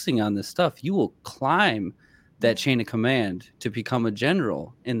start focusing on this stuff, you will climb that chain of command to become a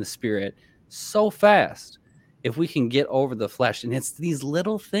general in the spirit so fast. If we can get over the flesh. And it's these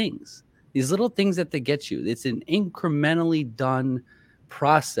little things that they get you. It's an incrementally done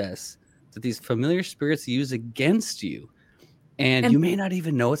process that these familiar spirits use against you. And you may not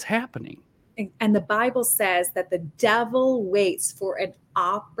even know it's happening. And the Bible says that the devil waits for an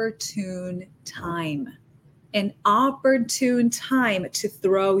opportune time to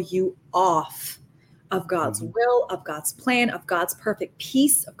throw you off of God's will, of God's plan, of God's perfect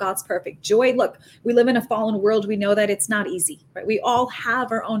peace, of God's perfect joy. Look, we live in a fallen world. We know that it's not easy, right? We all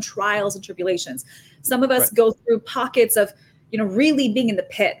have our own trials and tribulations. Some of us go through pockets of, really being in the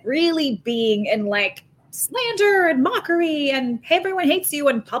pit, really being in like slander and mockery, and everyone hates you,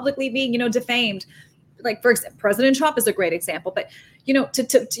 and publicly being, defamed. Like, for example, President Trump is a great example, but,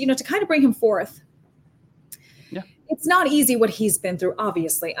 to kind of bring him forth. Yeah. It's not easy what he's been through,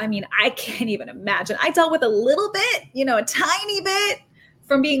 obviously. I mean, I can't even imagine. I dealt with a little bit, a tiny bit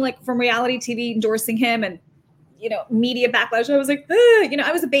from being from reality TV endorsing him, and, media backlash. I was like,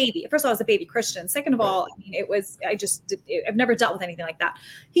 I was a baby. First of all, I was a baby Christian. Second of all, I've never dealt with anything like that.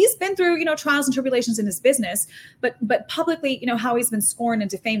 He's been through, trials and tribulations in his business, but publicly, how he's been scorned and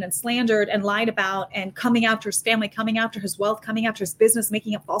defamed and slandered and lied about, and coming after his family, coming after his wealth, coming after his business,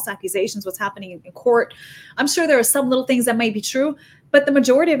 making up false accusations, what's happening in court. I'm sure there are some little things that might be true, but the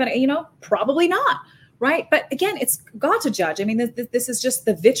majority of it, probably not. Right. But again, it's God to judge. I mean, this is just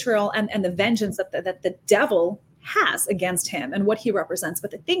the vitriol and the vengeance that the devil has against him and what he represents. But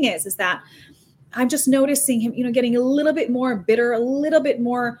the thing is that I'm just noticing him, getting a little bit more bitter, a little bit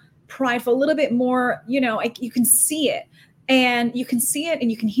more prideful, a little bit more, you can see it, and you can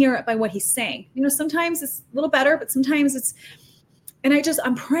hear it by what he's saying. Sometimes it's a little better, but sometimes it's, and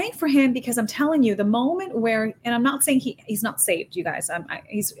I'm praying for him, because I'm telling you, the moment where, and I'm not saying he's not saved, you guys.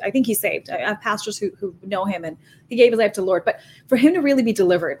 I think he's saved. I have pastors who know him, and he gave his life to the Lord. But for him to really be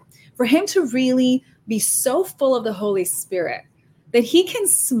delivered, for him to really be so full of the Holy Spirit that he can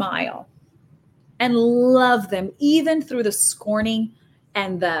smile and love them, even through the scorning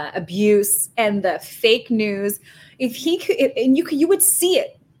and the abuse and the fake news. If he could, and you would see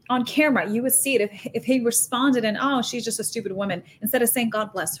it on camera, you would see it if he responded and, oh, she's just a stupid woman, instead of saying,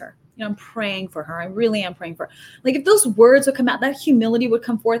 God bless her. I'm praying for her. I really am praying for her. Like, if those words would come out, that humility would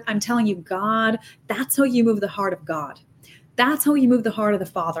come forth. I'm telling you, God, that's how you move the heart of God. That's how you move the heart of the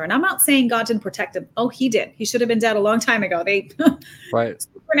Father. And I'm not saying God didn't protect him. Oh, he did. He should have been dead a long time ago. Right.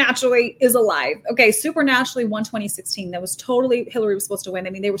 Supernaturally is alive. Okay. Supernaturally won 2016. That was totally, Hillary was supposed to win. I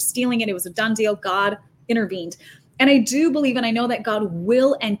mean, they were stealing it. It was a done deal. God intervened. And I do believe, and I know that God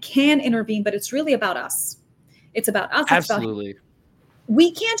will and can intervene, but it's really about us. It's about us. Absolutely.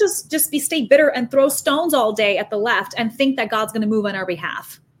 we can't just stay bitter and throw stones all day at the left and think that God's going to move on our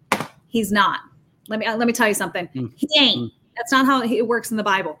behalf. He's not. Let me tell you something. He ain't. That's not how it works in the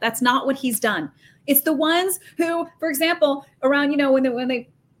Bible. That's not what he's done. It's the ones who, for example, around, when they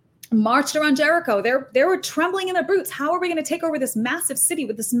marched around Jericho, they were trembling in their boots. How are we going to take over this massive city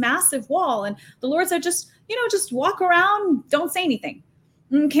with this massive wall? And the Lord said, just walk around, don't say anything.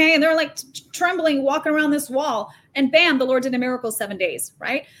 Okay. And they're like trembling, walking around this wall, and bam, the Lord did a miracle 7 days.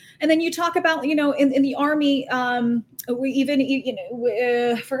 Right. And then you talk about, in the army, I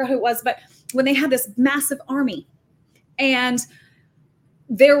forgot who it was, but when they had this massive army, and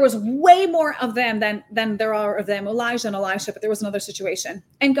there was way more of them than there are of them, Elijah and Elisha, but there was another situation.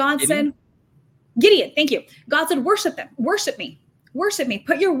 And God said, Gideon, thank you. God said, worship them, worship me,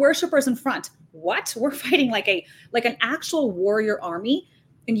 put your worshipers in front. What? We're fighting like an actual warrior army.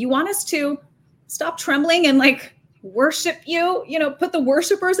 And you want us to stop trembling and worship you, put the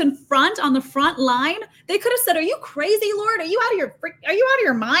worshipers in front on the front line. They could have said, are you crazy, Lord? Are you out of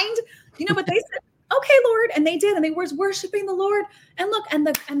your mind? But they said, okay, Lord. And they did. And they were worshiping the Lord. And look, and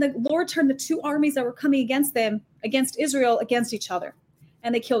the Lord turned the two armies that were coming against them, against Israel, against each other.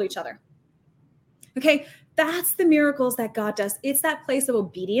 And they killed each other. Okay. That's the miracles that God does. It's that place of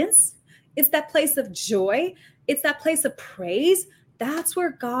obedience. It's that place of joy. It's that place of praise. That's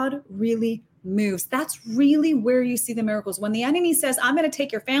where God really moves. That's really where you see the miracles. When the enemy says, I'm going to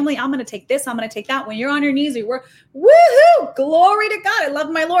take your family, I'm going to take this, I'm going to take that. When you're on your knees, you work, woohoo, glory to God. I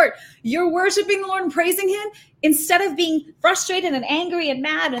love my Lord. You're worshiping the Lord and praising him instead of being frustrated and angry and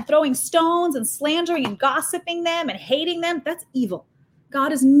mad and throwing stones and slandering and gossiping them and hating them. That's evil.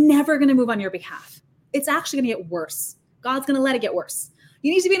 God is never going to move on your behalf. It's actually going to get worse. God's going to let it get worse.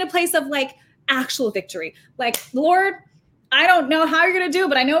 You need to be in a place of actual victory. Lord, I don't know how you're going to do it,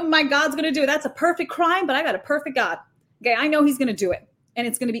 but I know my God's going to do it. That's a perfect crime, but I got a perfect God. Okay, I know he's going to do it. And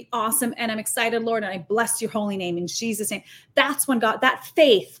it's going to be awesome. And I'm excited, Lord, and I bless your holy name in Jesus' name. That's when that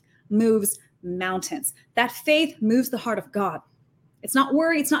faith moves mountains. That faith moves the heart of God. It's not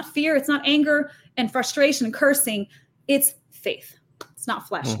worry. It's not fear. It's not anger and frustration and cursing. It's faith. It's not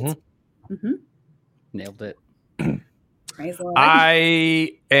flesh. Nailed it. Praise the Lord.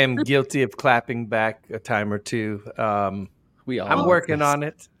 I am guilty of clapping back a time or two. I'm working on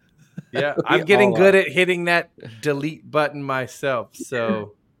it. Yeah, I'm getting good at hitting that delete button myself.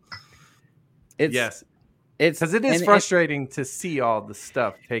 So, it's because it is frustrating to see all the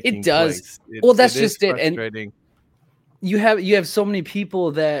stuff taking place. It does. That's just it. And you have so many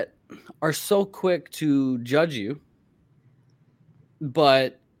people that are so quick to judge you,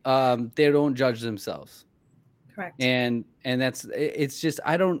 but they don't judge themselves. Correct. And it's just,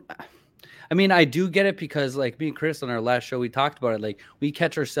 I do get it because me and Chris on our last show, we talked about it. We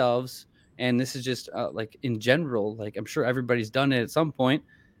catch ourselves, and this is just in general, I'm sure everybody's done it at some point,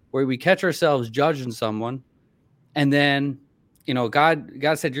 where we catch ourselves judging someone. And then, God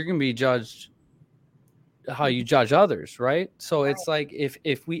said, you're going to be judged how you judge others. Right. So it's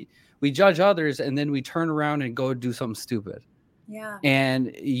if we judge others and then we turn around and go do something stupid. Yeah.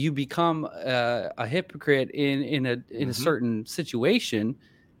 And you become a hypocrite in a certain situation.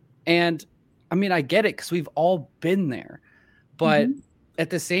 And I get it because we've all been there. But at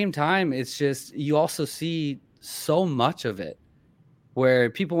the same time, it's just you also see so much of it where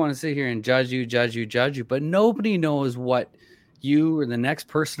people want to sit here and judge you, but nobody knows what you or the next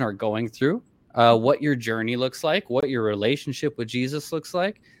person are going through, what your journey looks like, what your relationship with Jesus looks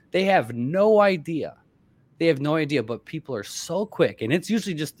like. They have no idea. But people are so quick, and it's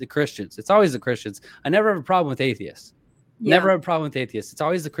usually just the Christians. It's always the Christians. I never have a problem with atheists. Yeah. Never have a problem with atheists. It's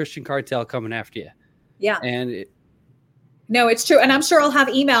always the Christian cartel coming after you. Yeah. And no, it's true. And I'm sure I'll have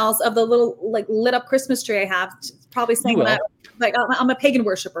emails of the little lit up Christmas tree I have, probably saying I'm a pagan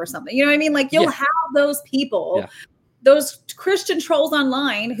worshiper or something. You know what I mean? You'll have those people, those Christian trolls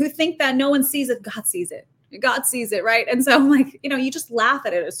online who think that no one sees it. God sees it. God sees it, right? And so I'm you just laugh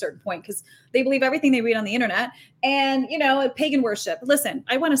at it at a certain point because they believe everything they read on the internet and, pagan worship. Listen,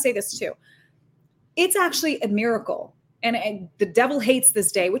 I want to say this too. It's actually a miracle. And the devil hates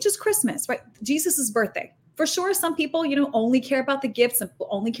this day, which is Christmas, right? Jesus's birthday. For sure, some people, only care about the gifts and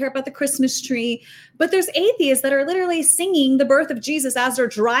only care about the Christmas tree. But there's atheists that are literally singing the birth of Jesus as they're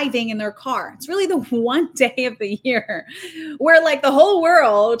driving in their car. It's really the one day of the year where the whole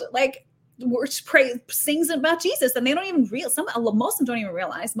world, sings about Jesus, and they don't even realize. Most of them don't even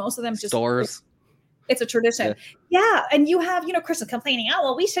realize. Most of them just stores. It's a tradition. Yeah. And you have, Christians complaining, oh,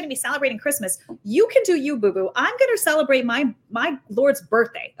 well, we shouldn't be celebrating Christmas. You can do you, boo-boo. I'm going to celebrate my Lord's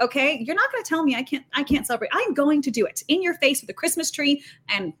birthday. Okay. You're not going to tell me I can't celebrate. I'm going to do it in your face with a Christmas tree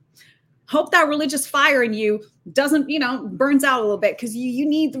and Hope that religious fire in you doesn't, burns out a little bit, because you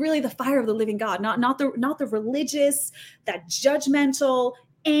need really the fire of the living God, not the religious, that judgmental,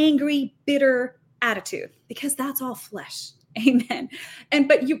 angry, bitter attitude, because that's all flesh. Amen.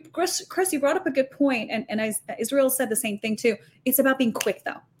 But Chris, you brought up a good point, and as Israel said the same thing too. It's about being quick,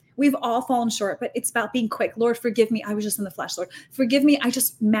 though. We've all fallen short, but it's about being quick. Lord, forgive me. I was just in the flesh. Lord, forgive me. I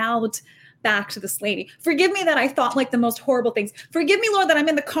just mouthed back to this lady. Forgive me that I thought like the most horrible things. Forgive me, Lord, that I'm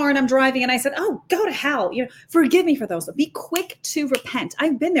in the car and I'm driving and I said, oh, go to hell. Forgive me for those. Be quick to repent.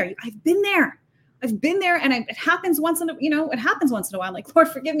 I've been there. And it happens once in a while. I'm like, Lord,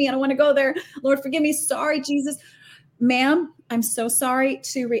 forgive me. I don't want to go there. Lord, forgive me. Sorry, Jesus. Ma'am, I'm so sorry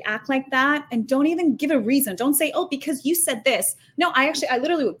to react like that. And don't even give a reason. Don't say, oh, because you said this. No, I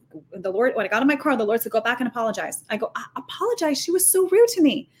literally, the Lord, when I got in my car, the Lord said, go back and apologize. I go, I apologize. She was so rude to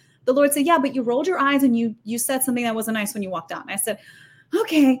me. The Lord said, yeah, but you rolled your eyes and you said something that wasn't nice when you walked out. And I said,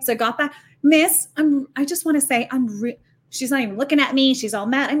 okay. So I got back. Miss, I just want to say, she's not even looking at me. She's all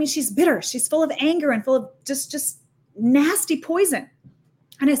mad. I mean, she's bitter. She's full of anger and full of just nasty poison.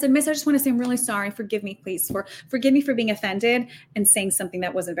 And I said, Miss, I just want to say I'm really sorry. Forgive me, please. Forgive me for being offended and saying something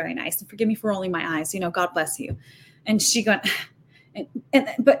that wasn't very nice. And forgive me for rolling my eyes. God bless you. And she got,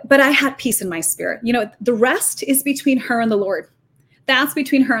 but I had peace in my spirit. The rest is between her and the Lord. That's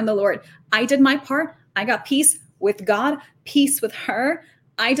between her and the Lord. I did my part. I got peace with God, peace with her.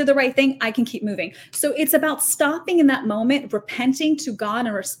 I did the right thing. I can keep moving. So it's about stopping in that moment, repenting to God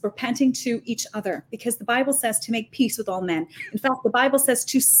and repenting to each other, because the Bible says to make peace with all men. In fact, the Bible says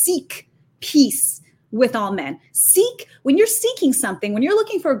to seek peace with all men. When you're seeking something, when you're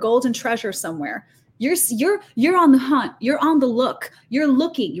looking for a golden treasure somewhere, you're on the hunt. You're on the look. You're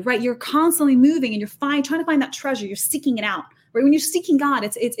looking, right? You're constantly moving and you're trying to find that treasure. You're seeking it out, right? When you're seeking God,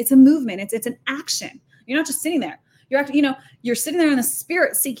 it's a movement. It's an action. You're not just sitting there. You're sitting there in the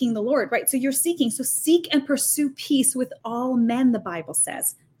spirit seeking the Lord, right? So you're seeking. So seek and pursue peace with all men, the Bible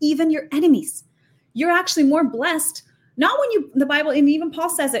says, even your enemies. You're actually more blessed. Not when the Bible, and even Paul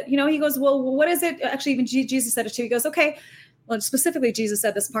says it, he goes, well, what is it? Actually, even Jesus said it too. He goes, okay, well, specifically Jesus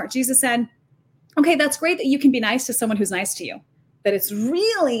said this part. Jesus said, okay, that's great that you can be nice to someone who's nice to you, but it's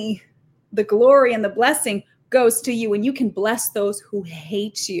really the glory and the blessing goes to you, and you can bless those who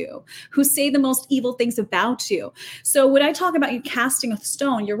hate you, who say the most evil things about you. So when I talk about you casting a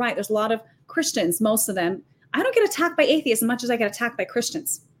stone, you're right. There's a lot of Christians, most of them. I don't get attacked by atheists as much as I get attacked by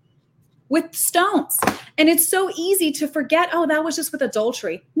Christians with stones. And it's so easy to forget, oh, that was just with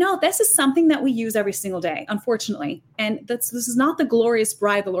adultery. No, this is something that we use every single day, unfortunately. And this is not the glorious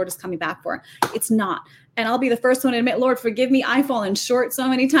bride the Lord is coming back for. It's not. And I'll be the first one to admit, Lord, forgive me. I've fallen short so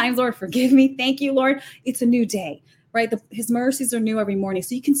many times. Lord, forgive me. Thank you, Lord. It's a new day, right? His mercies are new every morning.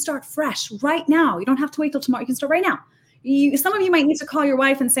 So you can start fresh right now. You don't have to wait till tomorrow. You can start right now. Some of you might need to call your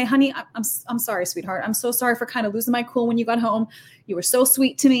wife and say, honey, I'm sorry, sweetheart. I'm so sorry for kind of losing my cool when you got home. You were so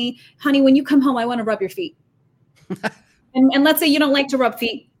sweet to me. Honey, when you come home, I want to rub your feet. and let's say you don't like to rub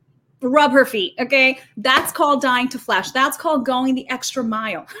feet. Rub her feet, okay? That's called dying to flesh. That's called going the extra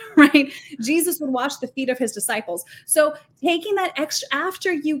mile, right? Jesus would wash the feet of his disciples. So taking that extra,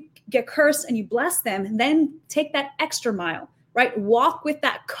 after you get cursed and you bless them, then take that extra mile, right? Walk with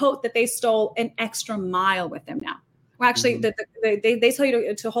that coat that they stole an extra mile with them now. Well, actually, they tell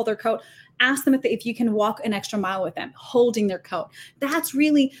you to hold their coat. Ask them if you can walk an extra mile with them, holding their coat. That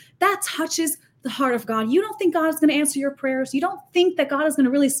touches the heart of God. You don't think God is going to answer your prayers. You don't think that God is going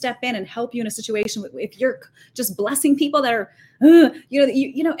to really step in and help you in a situation if you're just blessing people that are, and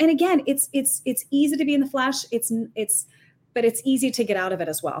again, it's easy to be in the flesh. But it's easy to get out of it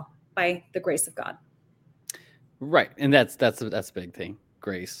as well by the grace of God. Right. And that's a big thing.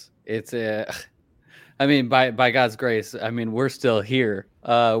 Grace. It's by God's grace, we're still here.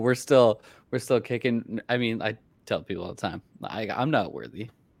 We're still kicking. I tell people all the time, I'm not worthy,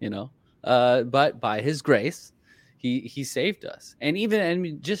 but by his grace, he saved us. And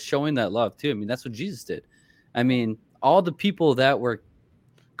even just showing that love too. That's what Jesus did. All the people that were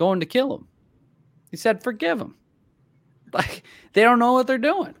going to kill him, he said, forgive them. Like, they don't know what they're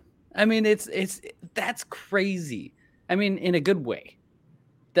doing. That's crazy. In a good way.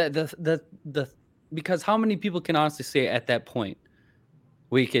 Because how many people can honestly say at that point,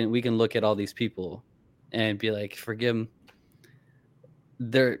 we can look at all these people and be like, forgive them.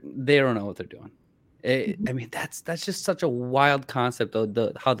 They don't know what they're doing. That's just such a wild concept of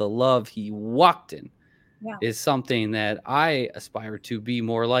how the love he walked in is something that I aspire to be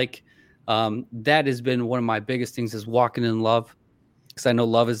more like. That has been one of my biggest things, is walking in love, because I know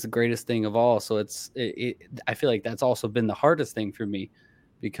love is the greatest thing of all. So I feel like that's also been the hardest thing for me,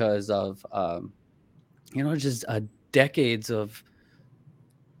 because of just decades of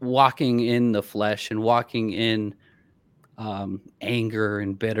walking in the flesh and walking in anger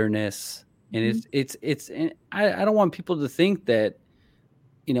and bitterness. And I don't want people to think that,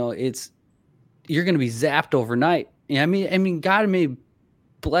 you're going to be zapped overnight. I mean, God may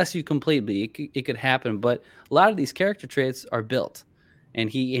bless you completely. It could happen, but a lot of these character traits are built, and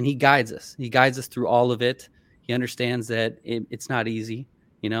he guides us. He guides us through all of it. He understands that it's not easy.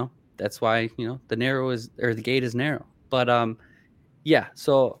 That's why, the gate is narrow. But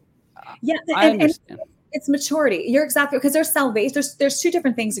so I understand. It's maturity. You're exactly, because there's salvation. There's two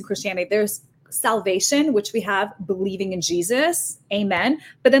different things in Christianity. There's salvation, which we have believing in Jesus. Amen.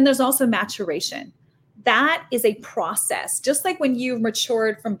 But then there's also maturation. That is a process. Just like when you've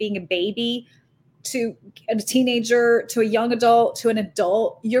matured from being a baby to a teenager, to a young adult, to an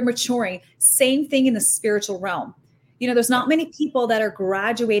adult, you're maturing. Same thing in the spiritual realm. There's not many people that are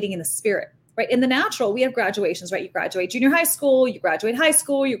graduating in the spirit. Right. In the natural, we have graduations, right? You graduate junior high school, you graduate high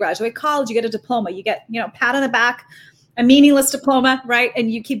school, you graduate college, you get a diploma, you get, pat on the back, a meaningless diploma, right?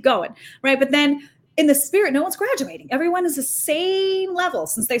 And you keep going, right? But then in the spirit, no one's graduating. Everyone is the same level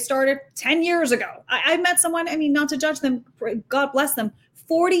since they started 10 years ago. I met someone, not to judge them, God bless them,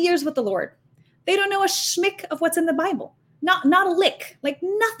 40 years with the Lord. They don't know a schmick of what's in the Bible. Not a lick, like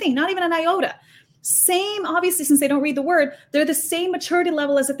nothing, not even an iota. Same, obviously, since they don't read the word, they're the same maturity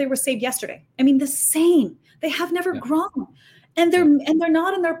level as if they were saved yesterday. The same. They have never grown. And they're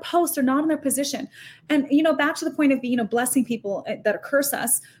not in their post, they're not in their position. And, back to the point of, blessing people that curse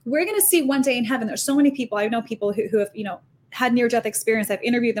us, we're going to see one day in heaven. There's so many people. I know people who have, had near-death experience. I've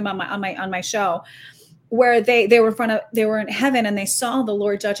interviewed them on my show, where they were in heaven and they saw the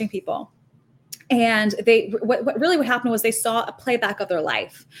Lord judging people. And what happened was they saw a playback of their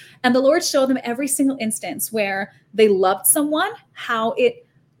life, and the Lord showed them every single instance where they loved someone, how it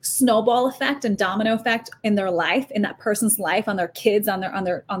snowball effect and domino effect in their life, in that person's life, on their kids, on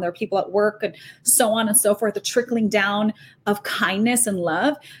their people at work, and so on and so forth, the trickling down of kindness and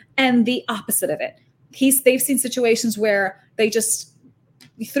love, and the opposite of it. They've seen situations where they just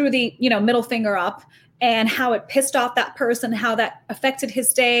threw the middle finger up, and how it pissed off that person, how that affected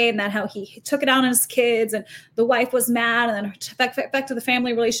his day, and that how he took it out on his kids, and the wife was mad, and then it affected the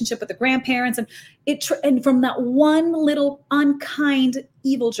family relationship with the grandparents, and from that one little unkind,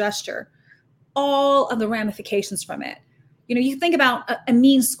 evil gesture, all of the ramifications from it. You think about a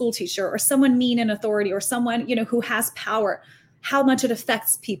mean school teacher, or someone mean in authority, or someone who has power, how much it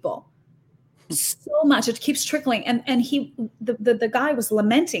affects people. So much, it keeps trickling. And the guy was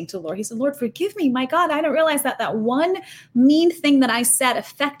lamenting to the Lord. He said, Lord, forgive me. My God, I didn't realize that one mean thing that I said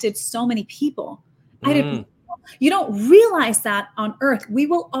affected so many people. You don't realize that on earth. We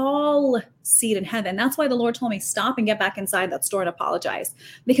will all see it in heaven. That's why the Lord told me, stop and get back inside that store and apologize.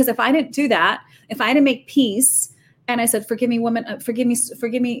 Because if I didn't do that, if I didn't make peace, and I said, forgive me, woman, forgive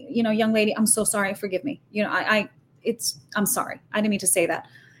me, young lady, I'm so sorry. Forgive me. I'm sorry. I didn't mean to say that.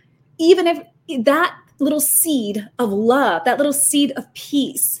 Even if that little seed of love, that little seed of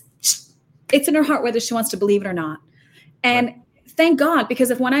peace, it's in her heart, whether she wants to believe it or not. And thank God,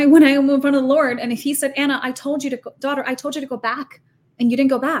 because when I am in front of the Lord, and if he said, Anna, I told you to go back, and you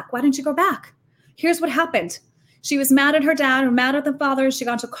didn't go back. Why didn't you go back? Here's what happened. She was mad at her dad, or mad at the father. She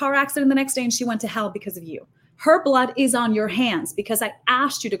got into a car accident the next day, and she went to hell because of you. Her blood is on your hands because I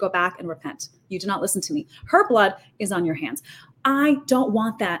asked you to go back and repent. You did not listen to me. Her blood is on your hands. I don't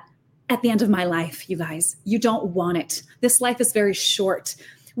want that at the end of my life, you guys. You don't want it. This life is very short.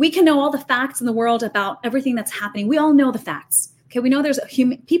 We can know all the facts in the world about everything that's happening. We all know the facts. Okay, we know there's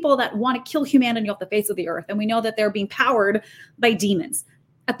people that want to kill humanity off the face of the earth, and we know that they're being powered by demons.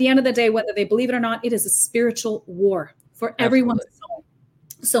 At the end of the day, whether they believe it or not, it is a spiritual war for everyone's soul.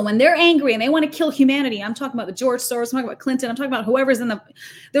 So when they're angry and they want to kill humanity, I'm talking about the George Soros, I'm talking about Clinton, I'm talking about whoever's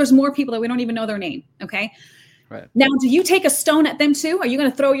there's more people that we don't even know their name, okay? Right. Now, do you take a stone at them too? Are you going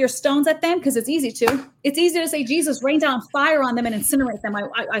to throw your stones at them? Because it's easy to. It's easy to say, Jesus, rain down fire on them and incinerate them.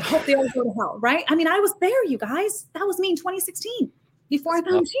 I hope they all go to hell, right? I was there, you guys. That was me in 2016 before I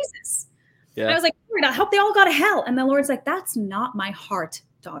found Jesus. Yeah. I was like, Lord, I hope they all go to hell. And the Lord's like, that's not my heart,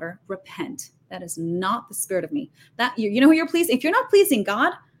 daughter. Repent. That is not the spirit of me. That you know who you're pleasing? If you're not pleasing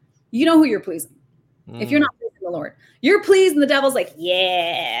God, you know who you're pleasing. If you're not pleasing the Lord, you're pleased, and the devil's like,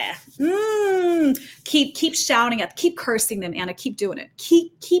 yeah. Keep shouting at, keep cursing them, Anna. Keep doing it.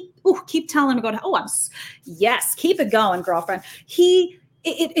 Keep telling him to go to. Yes, keep it going, girlfriend. It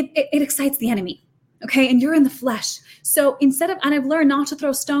excites the enemy. Okay, and you're in the flesh. So and I've learned not to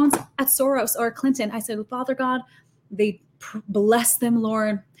throw stones at Soros or Clinton. I said, Father God, they bless them,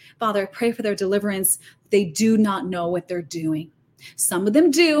 Lord. Father, I pray for their deliverance. They do not know what they're doing. Some of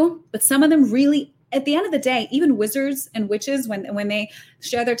them do, but some of them really at the end of the day, even wizards and witches, when they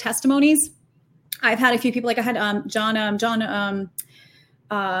share their testimonies, I've had a few people, like I had John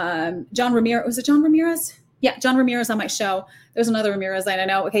Ramirez. Was it John Ramirez? Yeah, John Ramirez on my show. There's another Ramirez I don't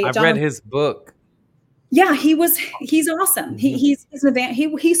know. Okay, I've read his book. Yeah, he's awesome. He's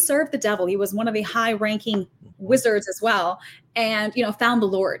he served the devil. He was one of the high-ranking wizards as well, and found the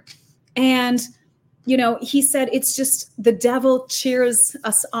Lord. And he said it's just the devil cheers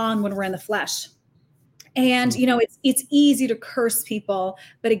us on when we're in the flesh. And it's easy to curse people,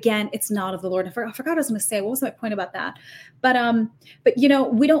 but again, it's not of the Lord. I forgot what I was going to say. What was my point about that? But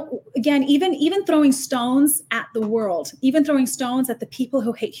we don't, again, even throwing stones at the world, even throwing stones at the people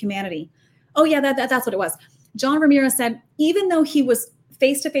who hate humanity. Oh yeah, that's what it was. John Ramirez said, even though he was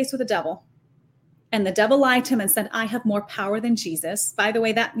face to face with the devil, and the devil lied to him and said, I have more power than Jesus. By the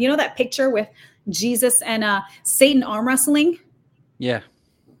way, that that picture with Jesus and Satan arm wrestling? Yeah.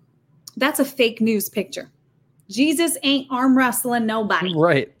 That's a fake news picture. Jesus ain't arm wrestling nobody.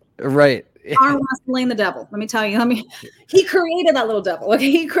 Right. Arm wrestling the devil. Let me tell you. He created that little devil.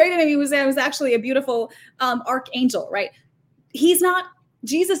 Okay, he created him. He was actually a beautiful archangel, right?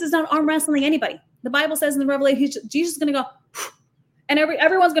 Jesus is not arm wrestling anybody. The Bible says in the Revelation, Jesus is going to go, and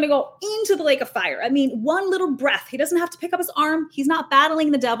everyone's going to go into the lake of fire. I mean, one little breath. He doesn't have to pick up his arm. He's not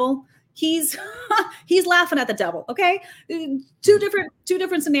battling the devil. He's laughing at the devil. Okay. Two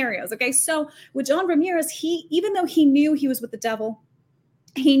different scenarios. Okay. So with John Ramirez, even though he knew he was with the devil,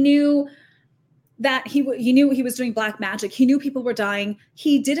 he knew that he knew he was doing black magic. He knew people were dying.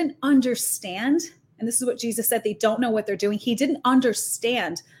 He didn't understand. And this is what Jesus said. They don't know what they're doing. He didn't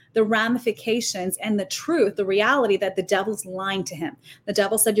understand the ramifications and the truth, the reality that the devil's lying to him. The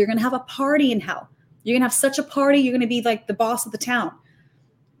devil said, you're going to have a party in hell. You're going to have such a party. You're going to be like the boss of the town.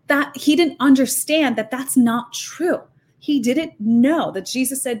 That he didn't understand that that's not true. He didn't know that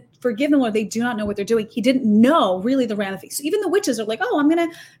Jesus said, forgive them, Lord, they do not know what they're doing. He didn't know really the ramifications. So even the witches are like, oh, I'm going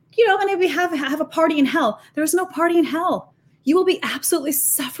to have a party in hell. There's no party in hell. You will be absolutely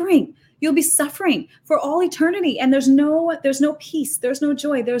suffering. You'll be suffering for all eternity. And there's no peace. There's no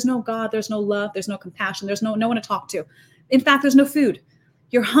joy. There's no God. There's no love. There's no compassion. There's no one to talk to. In fact, there's no food.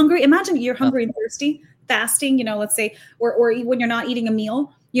 You're hungry. Imagine you're hungry and thirsty, fasting, let's say, or when you're not eating a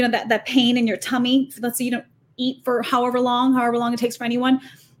meal, that pain in your tummy. Let's say you don't eat for however long it takes for anyone,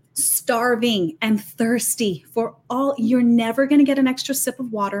 starving and thirsty for all. You're never going to get an extra sip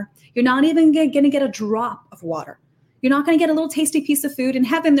of water. You're not even going to get a drop of water. You're not going to get a little tasty piece of food. In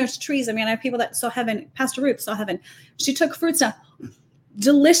heaven, there's trees. I mean, I have people that saw heaven. Pastor Ruth saw heaven. She took fruits now.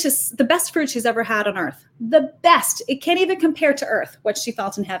 Delicious, the best fruit she's ever had on earth. The best. It can't even compare to earth, what she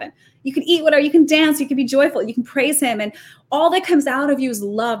felt in heaven. You can eat whatever, you can dance, you can be joyful, you can praise him. And all that comes out of you is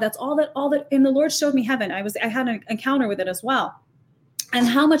love. That's all that, and the Lord showed me heaven. I had an encounter with it as well. And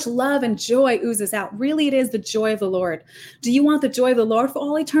how much love and joy oozes out. Really, it is the joy of the Lord. Do you want the joy of the Lord for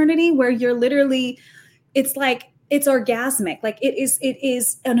all eternity, where you're literally, it's orgasmic. Like it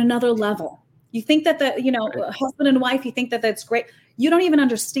is on another level. You think that husband and wife, you think that that's great. You don't even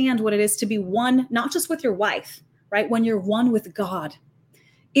understand what it is to be one, not just with your wife, right? When you're one with God,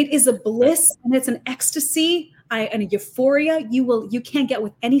 it is a bliss and it's an ecstasy and a euphoria you can't get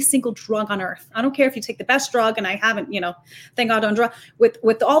with any single drug on earth. I don't care if you take the best drug, and I haven't, thank God on drug,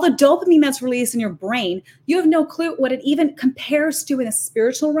 with all the dopamine that's released in your brain, you have no clue what it even compares to in a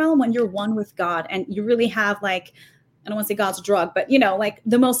spiritual realm when you're one with God and you really have I don't want to say God's a drug, but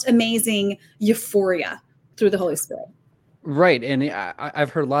the most amazing euphoria through the Holy Spirit. Right. And I've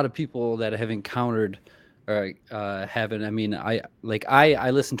heard a lot of people that have encountered heaven. I mean, I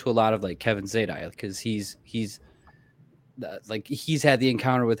listen to a lot of Kevin Zadai, because he's had the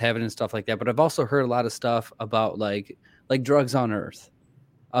encounter with heaven and stuff like that. But I've also heard a lot of stuff about like drugs on earth,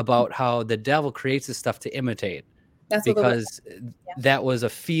 about how the devil creates this stuff to imitate. That's because that was a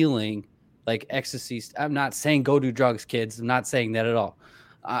feeling like ecstasy. I'm not saying go do drugs, kids. I'm not saying that at all.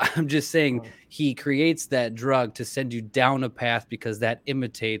 I'm just saying he creates that drug to send you down a path because that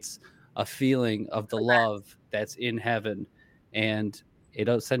imitates a feeling of the love that's in heaven, and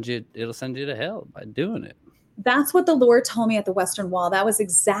it'll send you to hell by doing it. That's what the Lord told me at the Western Wall. That was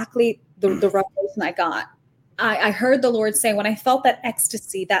exactly the revelation I got. I heard the Lord say, when I felt that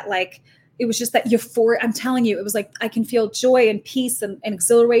ecstasy, that it was just that euphoria. I'm telling you, it was I can feel joy and peace and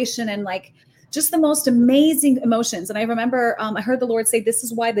exhilaration and just the most amazing emotions. And I remember I heard the Lord say, this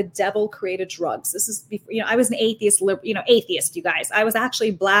is why the devil created drugs. This is before, I was an atheist, you guys. I was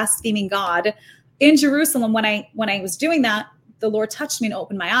actually blaspheming God in Jerusalem. When I was doing that, the Lord touched me and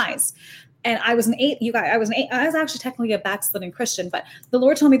opened my eyes. And I was I was actually technically a backslidden Christian, but the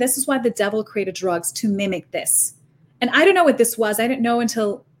Lord told me this is why the devil created drugs, to mimic this. And I don't know what this was. I didn't know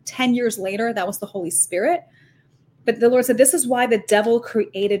until 10 years later, that was the Holy Spirit. But the Lord said, this is why the devil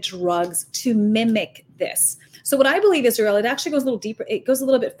created drugs, to mimic this. So what I believe, Israel, it actually goes a little deeper. It goes a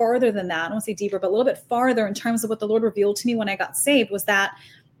little bit farther than that. I don't want to say deeper, but a little bit farther in terms of what the Lord revealed to me when I got saved, was that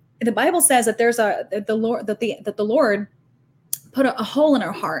the Bible says that the Lord put a hole in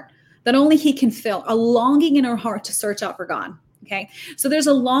our heart that only he can fill, a longing in our heart to search out for God. Okay. So there's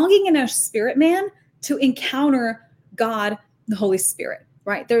a longing in our spirit, man, to encounter God, the Holy Spirit.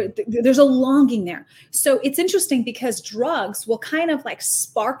 Right. There's a longing there. So it's interesting because drugs will kind of like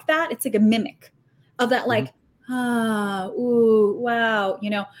spark that. It's like a mimic of that, like, ooh, wow, you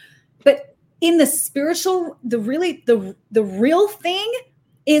know. But in the spiritual, the real thing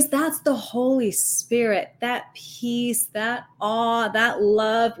is that's the Holy Spirit, that peace, that awe, that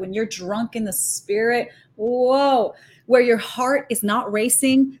love, when you're drunk in the Spirit, whoa, where your heart is not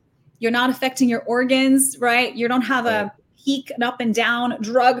racing, you're not affecting your organs, right? You don't have a peak and up and down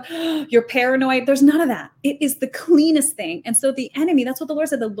drug, you're paranoid. There's none of that. It is the cleanest thing. And so the enemy, that's what the Lord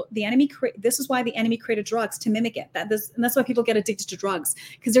said, the enemy, this is why the enemy created drugs, to mimic it. And that's why people get addicted to drugs,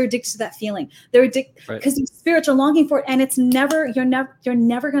 because they're addicted to that feeling. They're addicted because your spiritual longing for it. And it's never, you're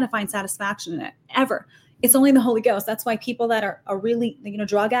never going to find satisfaction in it, ever. It's only the Holy Ghost. That's why people that are really, you know,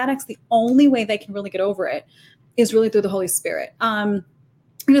 drug addicts, the only way they can really get over it is really through the Holy Spirit.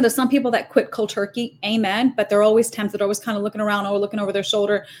 You know, there's some people that quit cold turkey, amen, but they're always tempted, always kind of looking around or looking over their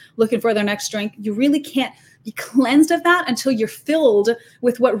shoulder, looking for their next drink. You really can't be cleansed of that until you're filled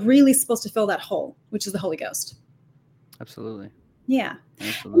with what really is supposed to fill that hole, which is the Holy Ghost. Absolutely. Yeah.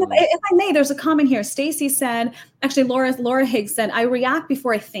 Absolutely. If I may, there's a comment here. Stacy said, actually, Laura Higgs said, I react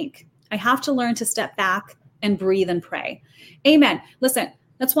before I think. I have to learn to step back and breathe and pray. Amen. Listen,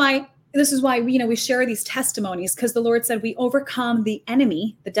 this is why we share these testimonies, because the Lord said we overcome the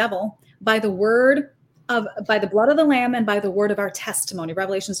enemy, the devil, by the blood of the Lamb and by the word of our testimony,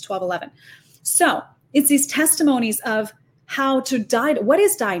 Revelations 12:11. So it's these testimonies of how to die. What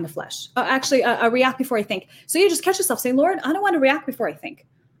is dying to flesh? I react before I think. So you just catch yourself saying, Lord, I don't want to react before I think.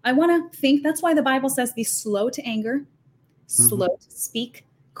 I want to think. That's why the Bible says be slow to anger, slow to speak,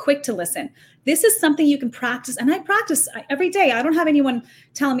 quick to listen. This is something you can practice. And I practice every day. I don't have anyone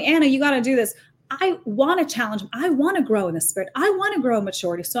telling me, Anna, you got to do this. I want to challenge. I want to grow in the Spirit. I want to grow in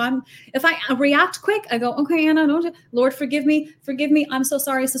maturity. So if I react quick, I go, okay, Anna, Lord, forgive me. I'm so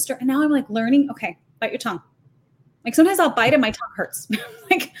sorry, sister. And now I'm like learning, okay, bite your tongue. Like sometimes I'll bite and my tongue hurts.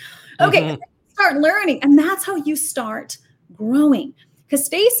 Like, okay, start learning. And that's how you start growing. Because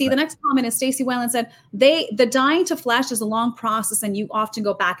Stacy, the next comment is Stacy Whalen said, the dying to flesh is a long process and you often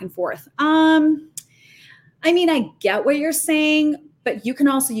go back and forth. I mean, I get what you're saying, but you can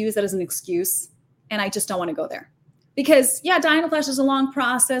also use that as an excuse. And I just don't want to go there. Because dying to flesh is a long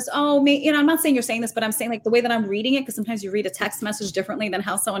process. I'm not saying you're saying this, but I'm saying like the way that I'm reading it, because sometimes you read a text message differently than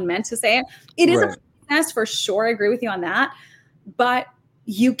how someone meant to say it. It is a process for sure. I agree with you on that. But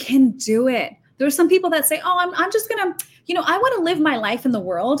you can do it. There's some people that say, I'm just going to, I want to live my life in the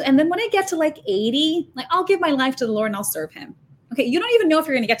world. And then when I get to like 80, like I'll give my life to the Lord and I'll serve him. Okay. You don't even know if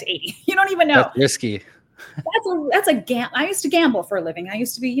you're going to get to 80. You don't even know. That's risky. That's a gamble. I used to gamble for a living. I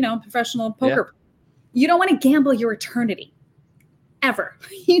used to be, professional poker. You don't want to gamble your eternity ever.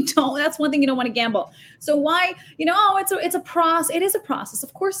 You don't. That's one thing you don't want to gamble. So why, it's a process. It is a process.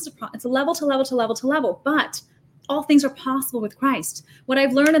 Of course, it's a level to level to level to level, but all things are possible with Christ. What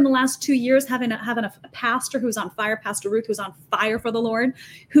I've learned in the last 2 years, having a pastor who's on fire, Pastor Ruth, who's on fire for the Lord,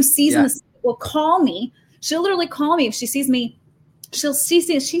 who sees will call me. She'll literally call me if she sees me. She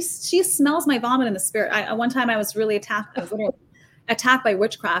smells my vomit in the spirit. One time I was really attacked. I was literally attacked by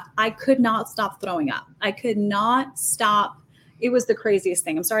witchcraft. I could not stop throwing up. I could not stop. It was the craziest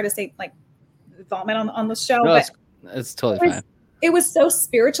thing. I'm sorry to say like vomit on the show, no, but it's totally fine. It was so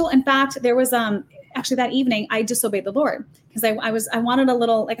spiritual. In fact, there was actually that evening I disobeyed the Lord because I wanted a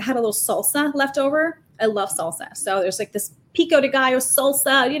little, like I had a little salsa left over. I love salsa. So there's like this pico de gallo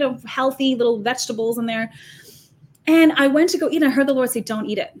salsa, healthy little vegetables in there. And I went to go eat and I heard the Lord say, don't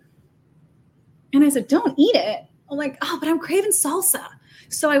eat it. And I said, don't eat it. I'm like, but I'm craving salsa.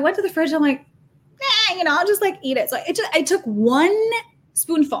 So I went to the fridge. I'm like, I'll just like eat it. So I took one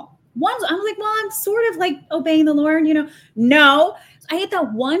spoonful. I'm like, well, I'm sort of like obeying the Lord, No, I ate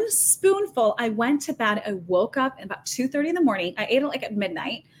that one spoonful. I went to bed. I woke up at about 2:30 in the morning. I ate it like at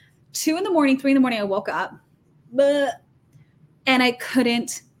midnight. 2 in the morning, 3 in the morning, I woke up. And I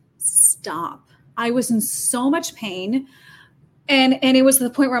couldn't stop. I was in so much pain. And it was to the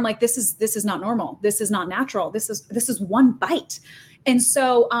point where I'm like, this is not normal. This is not natural. This is one bite. And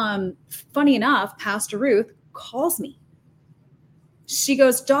so funny enough, Pastor Ruth calls me. She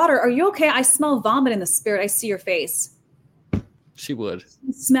goes, daughter, are you okay? I smell vomit in the spirit. I see your face. She would.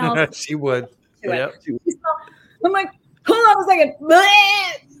 She smells. She would. Yep. I'm like, hold on a second.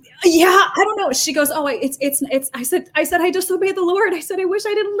 Yeah, I don't know. She goes, oh, it's. I said, I disobeyed the Lord. I said, I wish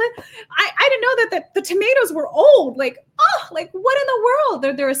I didn't live. I didn't know that the tomatoes were old. Like, like what in the world?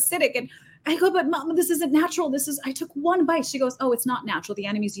 They're acidic. And I go, but Mom, this isn't natural. I took one bite. She goes, oh, it's not natural. The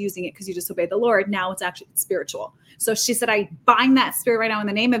enemy's using it because you disobeyed the Lord. Now it's actually spiritual. So she said, I bind that spirit right now in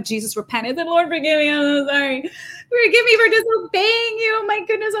the name of Jesus. Repent. I said, Lord, forgive me. I'm so sorry. Forgive me for disobeying you. Oh my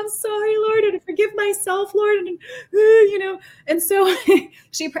goodness, I'm sorry, Lord. And forgive myself, Lord. And, and so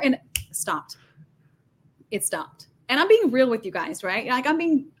she prayed and stopped. It stopped. And I'm being real with you guys, right? Like I'm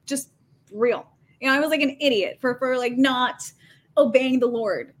being just real. I was like an idiot for like not obeying the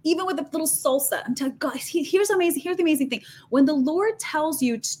Lord, even with a little salsa. I'm telling you guys, here's the amazing thing. When the Lord tells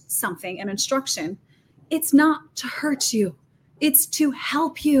you something, an instruction, it's not to hurt you. It's to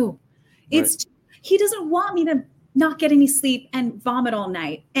help you. He doesn't want me to not get any sleep and vomit all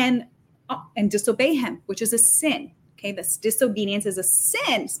night and disobey him, which is a sin. Okay. This disobedience is a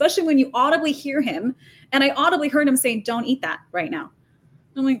sin, especially when you audibly hear him. And I audibly heard him saying, don't eat that right now.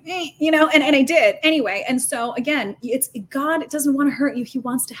 I'm like, and I did anyway. And so again, God doesn't want to hurt you. He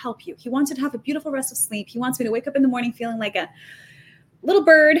wants to help you. He wants you to have a beautiful rest of sleep. He wants me to wake up in the morning feeling like a little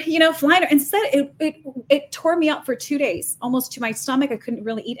bird, flying. Instead, it tore me up for 2 days, almost to my stomach. I couldn't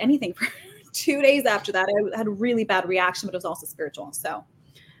really eat anything for 2 days after that. I had a really bad reaction, but it was also spiritual. So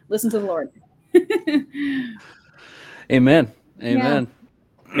listen to the Lord. Amen. Amen.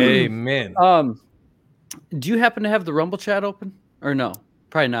 Yeah. Amen. Do you happen to have the Rumble chat open or no?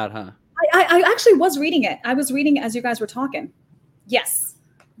 Probably not, huh? I actually was reading it. I was reading it as you guys were talking. Yes.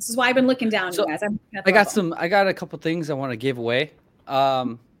 This is why I've been looking down, you guys. I got a couple things I want to give away.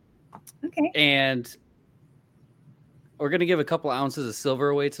 Okay. And we're going to give a couple ounces of silver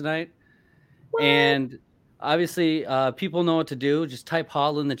away tonight. What? And obviously, people know what to do. Just type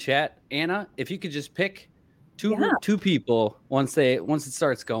Hall in the chat. Anna, if you could just pick two people once it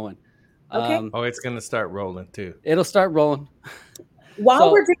starts going. Okay. It's going to start rolling too. It'll start rolling.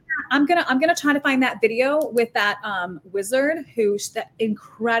 While we're doing that, I'm gonna try to find that video with that wizard that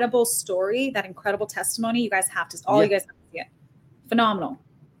incredible story, that incredible testimony. You guys have to you guys have to see it. Phenomenal. I'm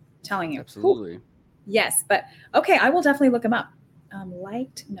telling you. Absolutely. Ooh. Yes, but okay, I will definitely look him up.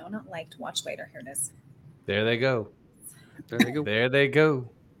 Watch later. Here it is. There they go. There they go.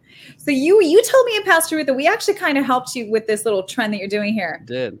 So you told me, Pastor Ruth, that we actually kind of helped you with this little trend that you're doing here.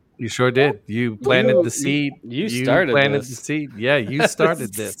 Did. You sure did. You planted the seed. You started the seed. Yeah, you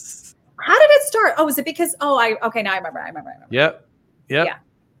started this. How did it start? Oh, is it because now I remember. Yep. Yeah.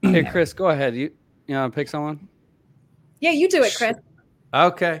 Hey, Chris, go ahead. You want to pick someone? Yeah, you do it, Chris.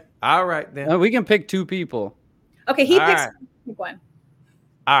 Okay. All right then. We can pick two people. Okay, he picks one.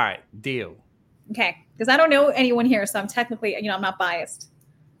 All right, deal. Okay, because I don't know anyone here, so I'm technically, I'm not biased.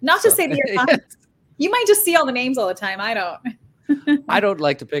 Not to say that you're not. You might just see all the names all the time. I don't. I don't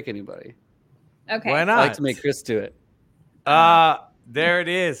like to pick anybody. Okay. Why not? I like to make Chris do it. There it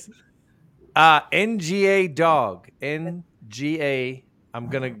is. NGA dog. NGA. I'm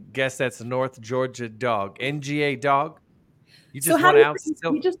going to guess that's North Georgia dog. NGA dog. You just want to out.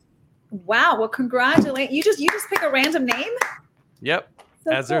 Wow. Well, congratulations. You just pick a random name? Yep.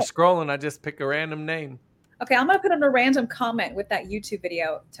 So As they're scrolling, I just pick a random name. Okay, I'm going to put in a random comment with that YouTube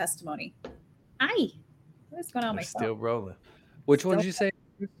video testimony. What is going on with my phone? Still rolling. Which one did you say?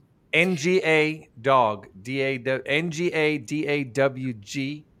 NGA dog. NGA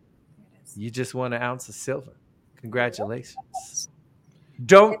DAWG. You just won an ounce of silver. Congratulations.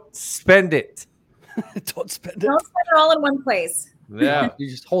 Don't spend it. Don't spend it. Don't spend it all in one place. Yeah. You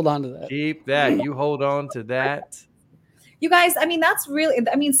just hold on to that. Keep that. You hold on to that. You guys, that's really,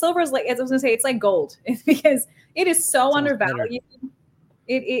 silver is like, as I was going to say, it's like gold. It's because it is so undervalued.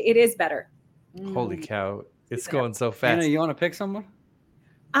 It is better. Holy cow. It's going so fast. Anna, you want to pick someone?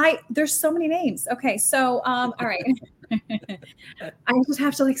 There's so many names. Okay. So, all right. I just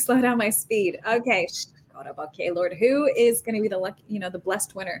have to slow down my speed. Okay. Okay, Lord, who is going to be the lucky, the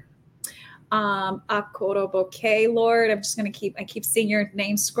blessed winner? Okay, Lord, I'm just going to I keep seeing your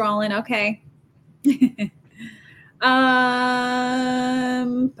name scrolling. Okay.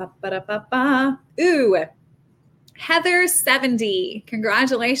 Ooh, Heather 70.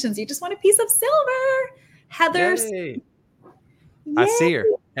 Congratulations. You just won a piece of silver. Heather. I see her.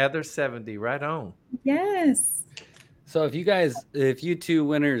 Heather 70. Right on. Yes. So if you two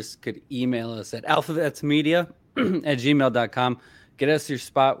winners could email us at alphavetsmedia@gmail.com, get us your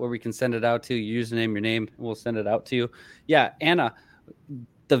spot where we can send it out to you, your username, your name, and we'll send it out to you. Yeah, Anna,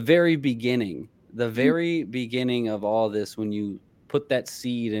 the very beginning of all this, when you put that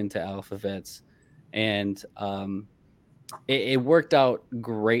seed into AlphaVets and it worked out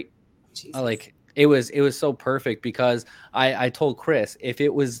great. Jesus. Like it was so perfect because I told Chris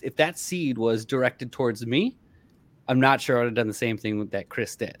if that seed was directed towards me, I'm not sure I would have done the same thing that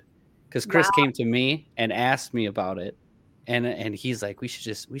Chris did, because Chris came to me and asked me about it, and he's like, we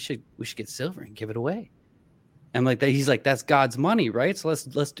should get silver and give it away. I'm like that. He's like, that's God's money, right? So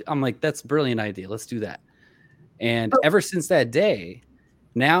let's. I'm like, that's a brilliant idea. Let's do that. And ever since that day,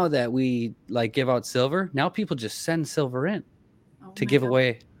 now that we like give out silver, now people just send silver in to give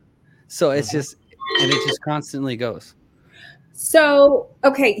away. So it's just, and it just constantly goes. So,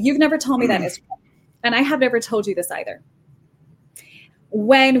 okay, you've never told me that, Israel, and I have never told you this either.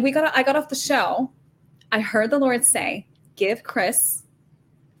 When I got off the show, I heard the Lord say, give Chris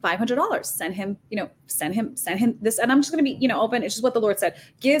 $500. Send him this. And I'm just going to be, open. It's just what the Lord said.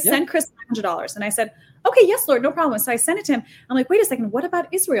 Send Chris $500. And I said, okay, yes, Lord, no problem. So I sent it to him. I'm like, wait a second. What about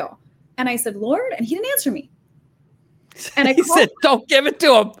Israel? And I said, Lord, and he didn't answer me. And he said, don't give it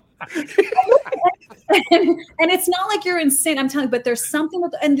to him. And it's not like you're insane. I'm telling you, but there's something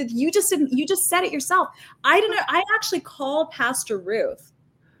with, and you just said it yourself. I actually called Pastor Ruth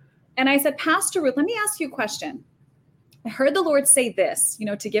and I said, Pastor Ruth, let me ask you a question. I heard the Lord say this,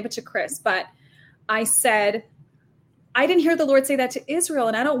 to give it to Chris, but I said, I didn't hear the Lord say that to Israel.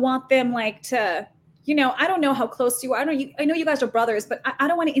 And I don't want them to, I don't know how close you are. I know you guys are brothers, but I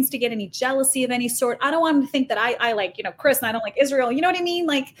don't want to instigate any jealousy of any sort. I don't want them to think that I like, Chris and I don't like Israel. You know what I mean?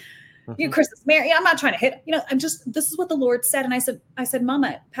 Like, Chris is married. I'm not trying to hit, this is what the Lord said. And I said,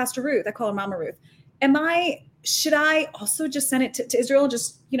 Mama, Pastor Ruth, I call her Mama Ruth. Should I also just send it to Israel?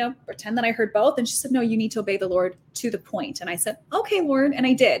 Just, pretend that I heard both. And she said, no, you need to obey the Lord to the point. And I said, okay, Lord. And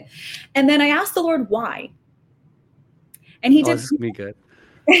I did. And then I asked the Lord why. And he did. This is gonna be good.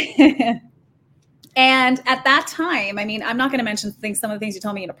 And at that time, I'm not going to mention some of the things you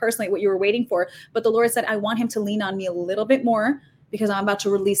told me, personally, what you were waiting for. But the Lord said, I want him to lean on me a little bit more because I'm about to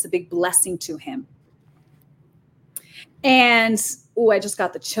release a big blessing to him. And, I just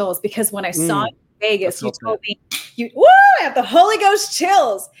got the chills because when I saw it in Vegas, you told me, I have the Holy Ghost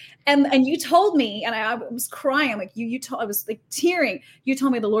chills. And you told me, and I was crying. Like I was like tearing. You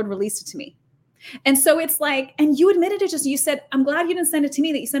told me the Lord released it to me. And so it's like, and you admitted it you said, I'm glad you didn't send it to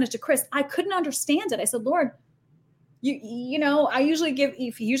me, that you sent it to Chris. I couldn't understand it. I said, Lord, he usually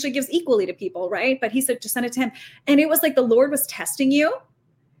gives equally to people, right? But he said, just send it to him. And it was like the Lord was testing you.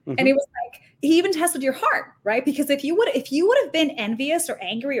 Mm-hmm. And it was like, he even tested your heart, right? Because if you would have been envious or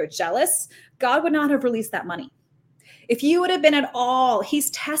angry or jealous, God would not have released that money. If you would have been at all,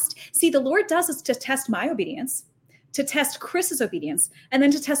 the Lord does this to test my obedience, to test Chris's obedience, and then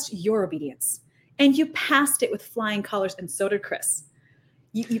to test your obedience. And you passed it with flying colors, and so did Chris.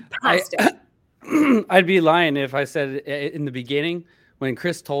 You passed it. I'd be lying if I said it in the beginning when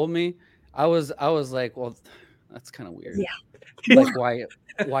Chris told me. I was like, well, that's kind of weird. Yeah. Like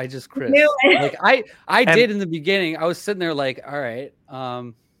why just Chris? Like I did in the beginning. I was sitting there like, all right,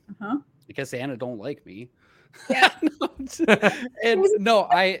 I guess Anna don't like me. Yeah. And no,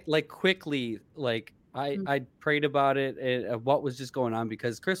 I like quickly like. I prayed about it and what was just going on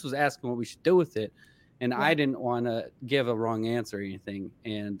because Chris was asking what we should do with it. And I didn't want to give a wrong answer or anything.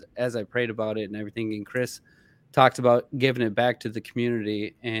 And as I prayed about it and everything, and Chris talked about giving it back to the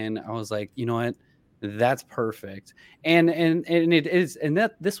community. And I was like, you know what? That's perfect. And it is. And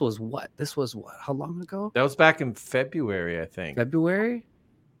this was what? How long ago? That was back in February, I think. February.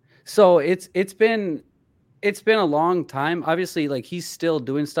 So it's been a long time. Obviously, like he's still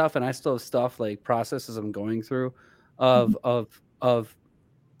doing stuff, and I still have stuff like processes I'm going through of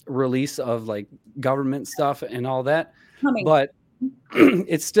release of like government stuff and all that. But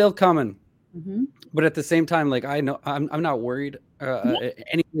it's still coming. Mm-hmm. But at the same time, like I know I'm not worried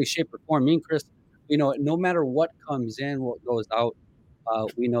any way, shape, or form. Me and Chris, no matter what comes in, what goes out,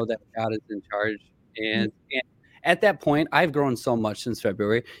 we know that God is in charge. And at that point, I've grown so much since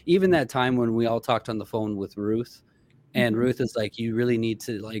February. Even that time when we all talked on the phone with Ruth, and Ruth is like, "You really need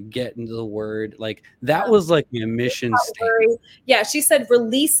to like get into the Word." Like that was like my mission statement. Yeah, she said,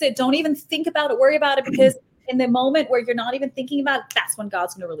 "Release it. Don't even think about it. Worry about it because in the moment where you're not even thinking about it, that's when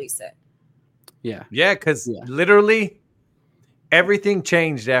God's going to release it." Yeah, because literally everything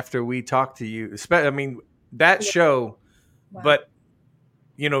changed after we talked to you. That show, but.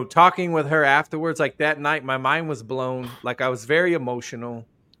 Talking with her afterwards, like that night, my mind was blown. Like I was very emotional.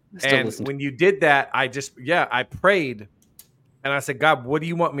 And when you did that, I prayed and I said, God, what do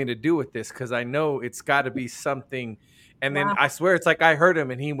you want me to do with this? Because I know it's got to be something. And then I swear it's like I heard him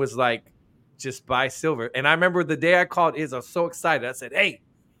and he was like, just buy silver. And I remember the day I called I was so excited. I said, hey,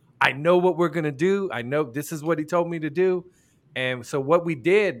 I know what we're going to do. I know this is what he told me to do. And so what we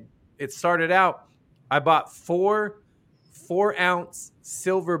did, it started out, I bought 4 4-ounce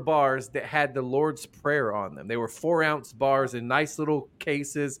silver bars that had the Lord's Prayer on them. They were 4-ounce bars in nice little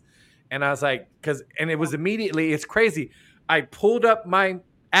cases. And I was like, and it was immediately, it's crazy. I pulled up my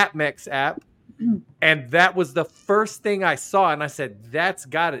AppMex app, and that was the first thing I saw. And I said, that's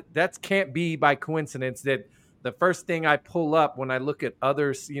got it. That can't be by coincidence that the first thing I pull up when I look at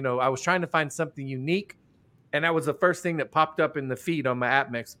others, you know, I was trying to find something unique. And that was the first thing that popped up in the feed on my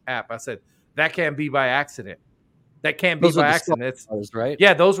AppMex app. I said, that can't be by accident. That can't be by accident. It's bars, right?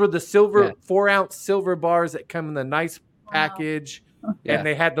 Yeah, those were the silver 4-ounce silver bars that come in the nice package, and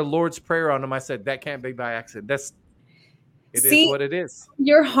they had the Lord's Prayer on them. I said, that can't be by accident. It is what it is.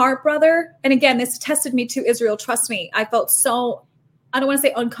 Your heart, brother. And again, this tested me too, Israel. Trust me. I felt so, I don't want to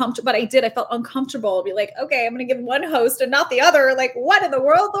say uncomfortable, but I did. I felt uncomfortable. Be like, okay, I'm going to give one host and not the other. Like, what in the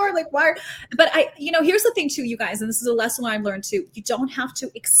world, Lord? Like, why? But here's the thing too, you guys, and this is a lesson I've learned too. You don't have to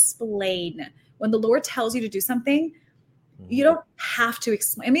explain. When the Lord tells you to do something, you don't have to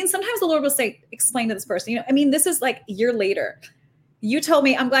explain. I mean, sometimes the Lord will say, explain to this person. This is like a year later. You told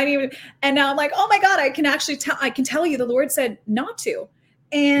me, I'm glad you, and now I'm like, oh my God, I can tell you the Lord said not to.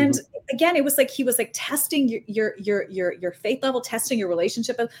 And again, it was like, he was like testing your faith level, testing your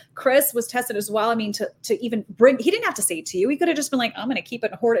relationship. Chris was tested as well. I mean, to even bring, he didn't have to say it to you. He could have just been like, I'm going to keep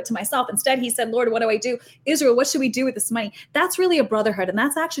it and hoard it to myself. Instead, he said, Lord, what do I do? Israel, what should we do with this money? That's really a brotherhood. And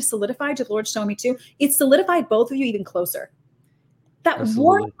that's actually solidified, the Lord showed me too. It solidified both of you even closer. That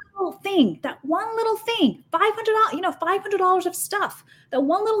one little thing, $500, $500 of stuff, that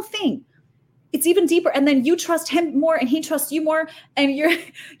one little thing. It's even deeper. And then you trust him more and he trusts you more. And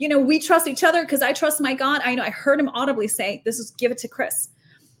we trust each other because I trust my God. I heard him audibly say, give it to Chris.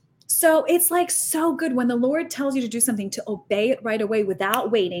 So it's like so good when the Lord tells you to do something, to obey it right away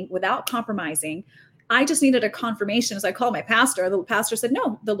without waiting, without compromising. I just needed a confirmation. As I called my pastor, the pastor said,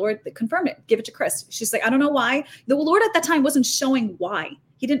 no, the Lord confirmed it. Give it to Chris. She's like, I don't know why. The Lord at that time wasn't showing why.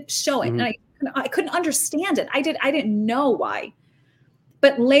 He didn't show it. And I couldn't understand it. I didn't know why.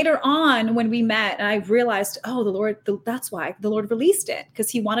 But later on, when we met, and I realized, that's why the Lord released it,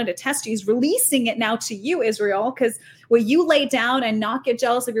 because he wanted to test you. He's releasing it now to you, Israel, because will you lay down and not get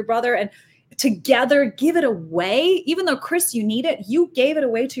jealous of your brother and together give it away? Even though, Chris, you need it, you gave it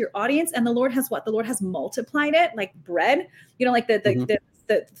away to your audience. And the Lord has what? The Lord has multiplied it like bread, like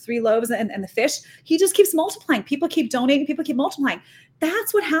the 3 loaves and the fish. He just keeps multiplying. People keep donating. People keep multiplying.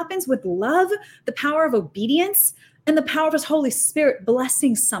 That's what happens with love, the power of obedience, and the power of his Holy Spirit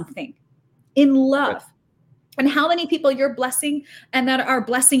blessing something in love. Right. And how many people you're blessing and that are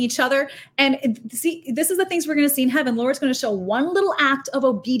blessing each other. And see, this is the things we're going to see in heaven. Lord's going to show one little act of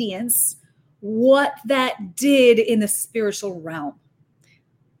obedience, what that did in the spiritual realm.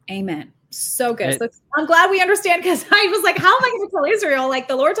 Amen. So good. So I'm glad we understand, because I was like, how am I going to tell Israel? Like,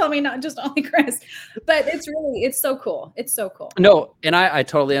 the Lord told me not just only Chris, but it's so cool. It's so cool. No. And I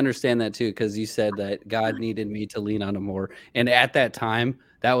totally understand that too, because you said that God needed me to lean on him more. And at that time,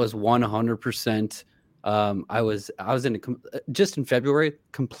 that was 100%. I was in February,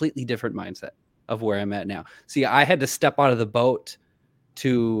 completely different mindset of where I'm at now. See, I had to step out of the boat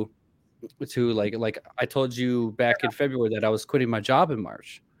to like I told you back in February that I was quitting my job in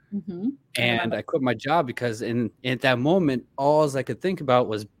March. Mm-hmm. And I quit my job because at that moment, all I could think about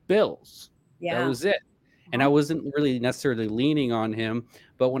was bills. Yeah. That was it. And I wasn't really necessarily leaning on him.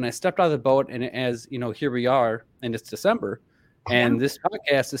 But when I stepped out of the boat, and as here we are, and it's December, and this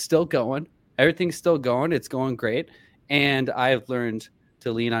podcast is still going. Everything's still going. It's going great. And I've learned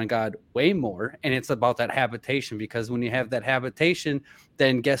to lean on God way more. And it's about that habitation, because when you have that habitation,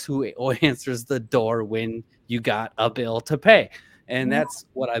 then guess who answers the door when you got a bill to pay? And that's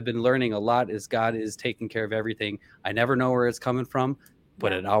what I've been learning a lot, is God is taking care of everything. I never know where it's coming from,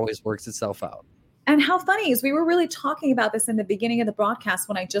 but it always works itself out. And how funny is we were really talking about this in the beginning of the broadcast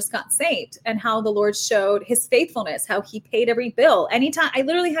when I just got saved, and how the Lord showed his faithfulness, how he paid every bill. Anytime I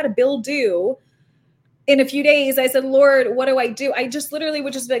literally had a bill due in a few days, I said, Lord, what do I do? I just literally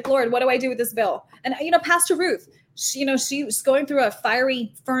would just be like, Lord, what do I do with this bill? And, Pastor Ruth, she was going through a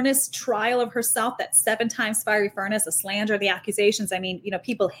fiery furnace trial of herself, that 7 times fiery furnace, the slander, the accusations. I mean,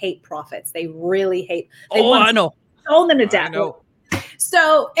 people hate prophets. They really hate. I know. Stone them to death.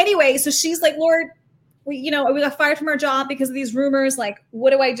 So anyway, so she's like, Lord, we got fired from our job because of these rumors. Like, what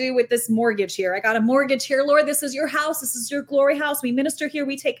do I do with this mortgage here? I got a mortgage here. Lord, this is your house. This is your glory house. We minister here.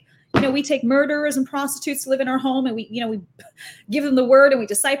 We take murderers and prostitutes to live in our home, and we give them the word, and we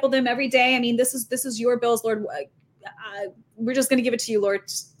disciple them every day. I mean, this is your bills, Lord. We're just going to give it to you, Lord.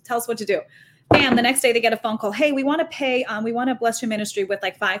 Just tell us what to do. Bam, the next day they get a phone call. Hey, we want to pay, we want to bless your ministry with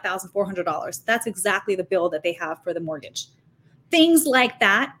like $5,400. That's exactly the bill that they have for the mortgage. Things like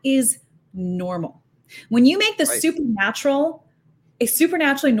that is normal. When you make the Right. supernatural a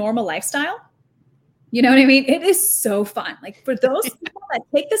supernaturally normal lifestyle, you know what I mean? It is so fun. Like for those people that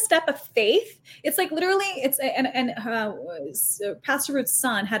take the step of faith, it's like literally so Pastor Ruth's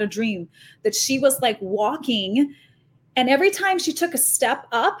son had a dream that she was like walking, and every time she took a step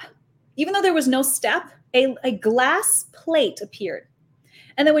up, even though there was no step, a glass plate appeared.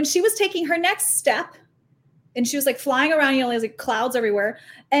 And then when she was taking her next step, and she was like flying around, you know, there's like clouds everywhere.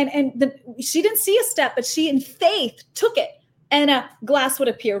 She didn't see a step, but she in faith took it, and a glass would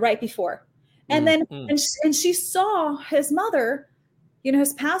appear right before. And then, and she saw his mother, you know,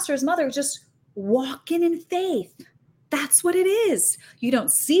 his pastor's mother, just walking in faith. That's what it is. You don't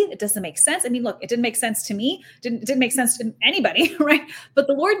see it. It doesn't make sense. I mean, look, it didn't make sense to me. It didn't make sense to anybody, right? But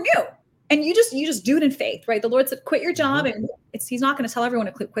the Lord knew. And you just do it in faith, right? The Lord said, quit your job. And he's not going to tell everyone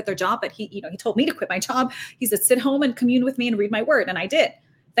to quit their job, but he told me to quit my job. He said, sit home and commune with me and read my word. And I did,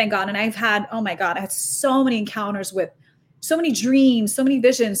 thank God. And I've had, oh my God, I had so many encounters with so many dreams, so many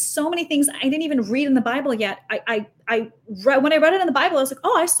visions, so many things I didn't even read in the Bible yet. I read, when I read it in the Bible, I was like,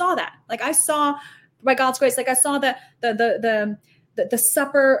 oh, I saw that. Like I saw, by God's grace, like I saw the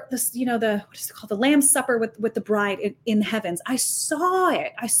supper, you know, what is it called? The Lamb's Supper with the bride in the heavens. I saw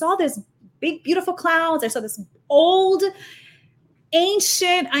it. I saw this big, beautiful clouds. I saw this old,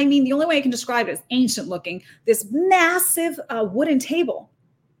 ancient, I mean, the only way I can describe it is ancient looking, this massive wooden table.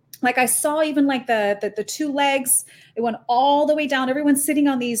 Like I saw even like the two legs, it went all the way down. Everyone's sitting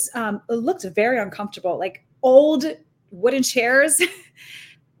on these, it looked very uncomfortable, like old wooden chairs.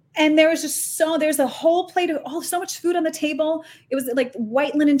 And there's a whole plate of so much food on the table. It was like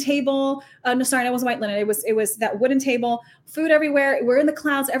white linen table. No, sorry, it wasn't white linen. It was that wooden table, food everywhere. We're in the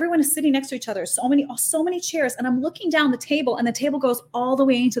clouds. Everyone is sitting next to each other. So many chairs. And I'm looking down the table, and the table goes all the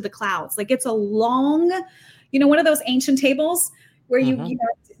way into the clouds. Like it's a long, you know, one of those ancient tables where you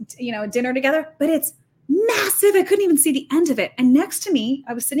know, dinner together, but it's massive. I couldn't even see the end of it. And next to me,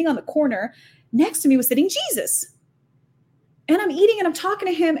 I was sitting on the corner. Next to me was sitting Jesus. And I'm eating and I'm talking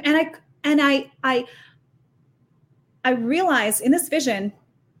to him. And I realized in this vision,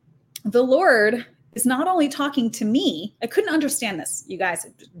 the Lord is not only talking to me. I couldn't understand this, you guys.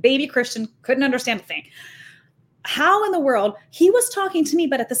 Baby Christian, couldn't understand a thing. How in the world he was talking to me,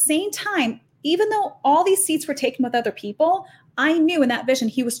 but at the same time, even though all these seats were taken with other people, I knew in that vision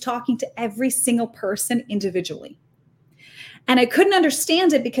he was talking to every single person individually. And I couldn't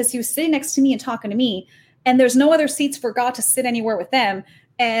understand it because he was sitting next to me and talking to me. And there's no other seats for God to sit anywhere with them.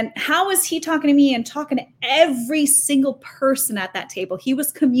 And how is he talking to me and talking to every single person at that table? He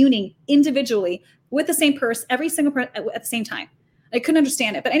was communing individually with the same person, every single person at the same time. I couldn't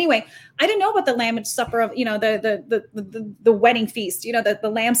understand it. But anyway, I didn't know about the Lamb Supper of, you know, the wedding feast, you know, the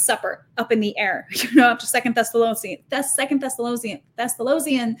Lamb's Supper up in the air, you know, after Second Thessalonians,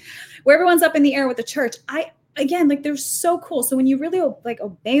 where everyone's up in the air with the church. Again, like they're so cool. So when you really like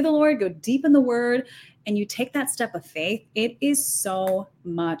obey the Lord, go deep in the word, and you take that step of faith, it is so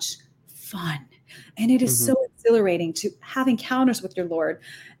much fun. And it is so exhilarating to have encounters with your Lord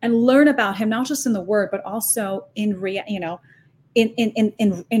and learn about him, not just in the word, but also in real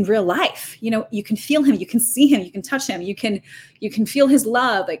life. You know, you can feel him, you can see him, you can touch him, you can feel his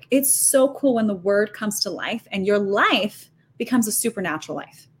love. Like it's so cool when the word comes to life and your life becomes a supernatural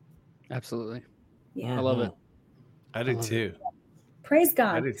life. Absolutely. Yeah. I love it. I do too. Praise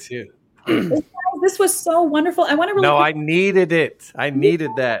God. I do too. This was so wonderful. I want to really I needed it. I needed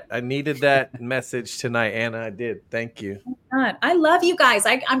that. I needed that message tonight, Anna. I did. Thank you. God, I love you guys.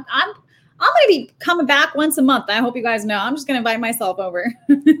 I'm going to be coming back once a month. I hope you guys know. I'm just going to invite myself over.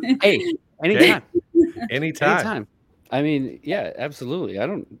 Hey, anytime. Anytime. I mean, yeah, absolutely.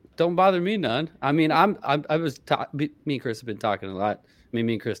 Don't bother me none. I mean, me and Chris have been talking a lot. I mean,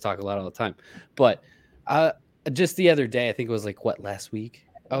 me and Chris talk a lot all the time. But just the other day, I think it was like last week.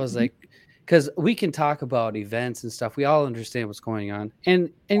 I was like, because we can talk about events and stuff. We all understand what's going on,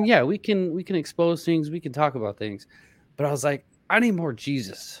 and yeah, we can expose things. We can talk about things. But I was like, I need more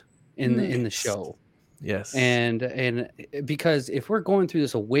Jesus in the show. Yes, and because if we're going through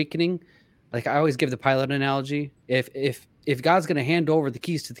this awakening, like I always give the pilot analogy, if God's going to hand over the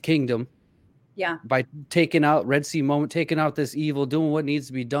keys to the kingdom, yeah, by taking out Red Sea moment, taking out this evil, doing what needs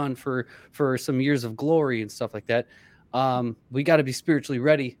to be done for some years of glory and stuff like that, we got to be spiritually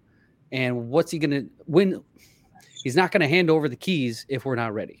ready. And what's he going to win? He's not going to hand over the keys if we're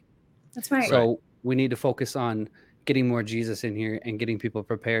not ready. That's right. So we need to focus on getting more Jesus in here and getting people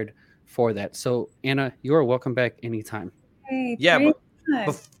prepared for that. So Anna, you're welcome back anytime. Hey, yeah.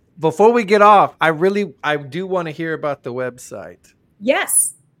 But before we get off, I do want to hear about the website.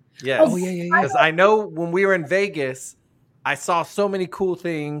 Yes. Yes. Oh, yeah. Because I know when we were in Vegas, I saw so many cool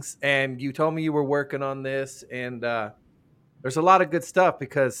things, and you told me you were working on this, and there's a lot of good stuff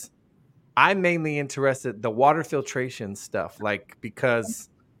because I'm mainly interested the water filtration stuff, like because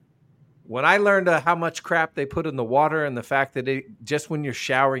when I learned how much crap they put in the water and the fact that it just when you're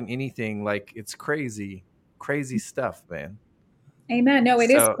showering anything, like it's crazy stuff, man. Amen. No, it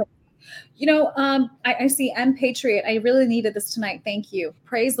is. So, I see M Patriot. I really needed this tonight. Thank you.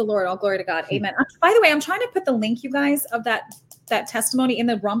 Praise the Lord. All glory to God. Amen. By the way, I'm trying to put the link, you guys, of that testimony in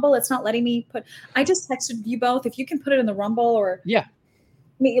the Rumble. It's not letting me put. I just texted you both. If you can put it in the Rumble or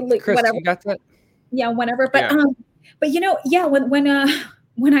Chris, whatever. you got that? Yeah, whenever. But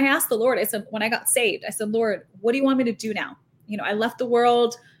when I asked the Lord, I said, when I got saved, I said, Lord, what do you want me to do now? I left the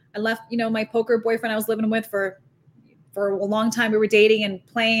world. I left, my poker boyfriend I was living with for a long time. We were dating and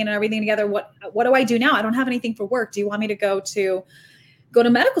playing and everything together. What do I do now? I don't have anything for work. Do you want me to go to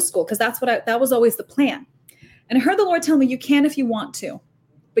medical school? Because that was always the plan. And I heard the Lord tell me, you can if you want to,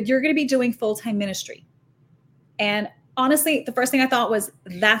 but you're going to be doing full-time ministry. And honestly, the first thing I thought was,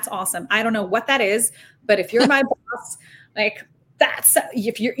 that's awesome. I don't know what that is, but if you're my boss,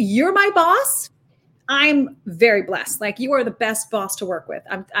 if you're my boss, I'm very blessed. Like, you are the best boss to work with.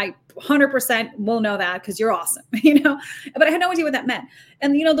 I 100% will know that because you're awesome, but I had no idea what that meant.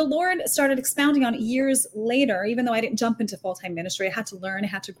 And, the Lord started expounding on it years later, even though I didn't jump into full-time ministry. I had to learn, I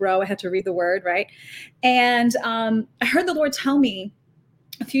had to grow, I had to read the word. Right. And I heard the Lord tell me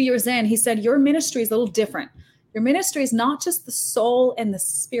a few years in, he said, your ministry is a little different. Your ministry is not just the soul and the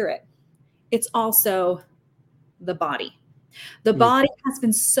spirit. It's also the body. The body has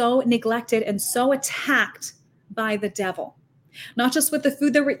been so neglected and so attacked by the devil, not just with the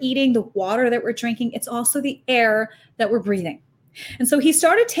food that we're eating, the water that we're drinking, it's also the air that we're breathing. And so he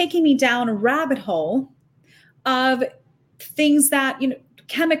started taking me down a rabbit hole of things that,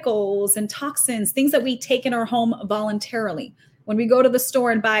 chemicals and toxins, things that we take in our home voluntarily. When we go to the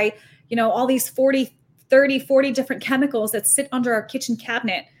store and buy, all these 40 different chemicals that sit under our kitchen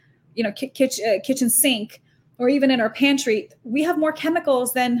cabinet, kitchen sink, or even in our pantry, we have more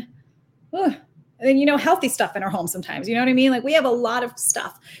chemicals than healthy stuff in our home sometimes. You know what I mean? Like, we have a lot of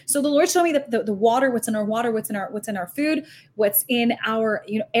stuff. So the Lord showed me the water, what's in our water, what's in our food, what's in our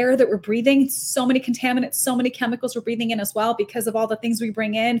air that we're breathing. So many contaminants, so many chemicals we're breathing in as well because of all the things we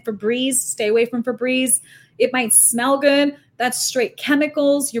bring in. Febreze, stay away from Febreze. It might smell good. That's straight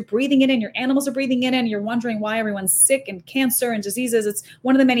chemicals. You're breathing it in, your animals are breathing it in, and you're wondering why everyone's sick and cancer and diseases. It's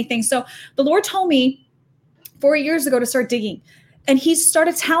one of the many things. So the Lord told me 4 years ago to start digging. And he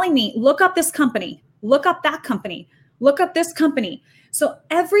started telling me, look up this company, look up that company, look up this company. So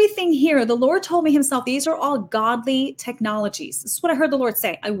everything here, the Lord told me himself, these are all godly technologies. This is what I heard the Lord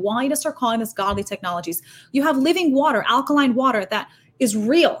say. I want you to start calling this godly technologies. You have living water, alkaline water that is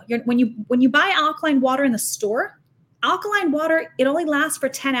real. When you buy alkaline water in the store, alkaline water, it only lasts for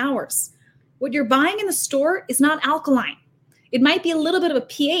 10 hours. What you're buying in the store is not alkaline. It might be a little bit of a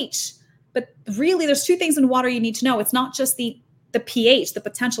pH, but really there's two things in water you need to know. It's not just the pH, the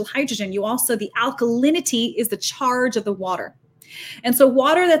potential hydrogen. You also, the alkalinity is the charge of the water. And so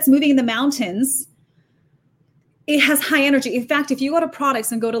water that's moving in the mountains, it has high energy. In fact, if you go to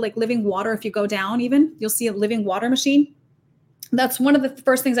products and go to like living water, if you go down even, you'll see a living water machine. That's one of the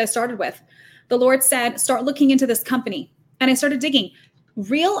first things I started with. The Lord said, start looking into this company. And I started digging.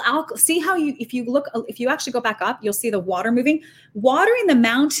 Real alcohol. See how if you actually go back up, you'll see the water moving. Water in the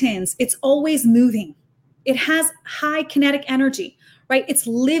mountains, it's always moving. It has high kinetic energy, right? It's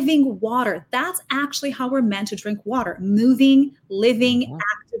living water. That's actually how we're meant to drink water. Moving, living,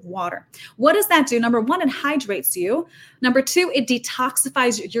 active water. What does that do? Number one, it hydrates you. Number two, it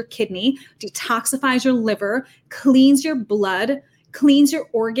detoxifies your kidney, detoxifies your liver, cleans your blood, cleans your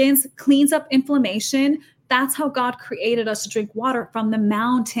organs, cleans up inflammation. That's how God created us to drink water from the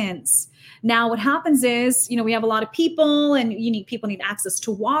mountains. Now, what happens is, we have a lot of people and people need access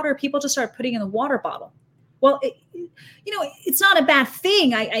to water. People just start putting in the water bottle. Well, it's not a bad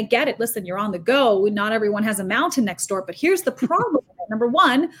thing. I get it. Listen, you're on the go. Not everyone has a mountain next door, but here's the problem. Number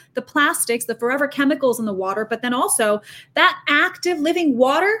one, the plastics, the forever chemicals in the water, but then also that active living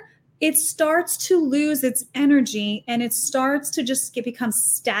water, it starts to lose its energy and it starts to just become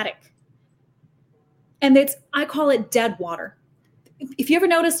static. And I call it dead water. If you ever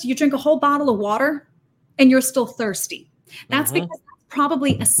noticed, you drink a whole bottle of water and you're still thirsty. That's because that's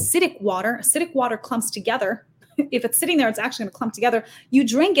probably acidic water. Acidic water clumps together. If it's sitting there, it's actually going to clump together. You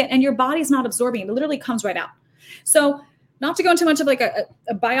drink it and your body's not absorbing it. It literally comes right out. So not to go into much of like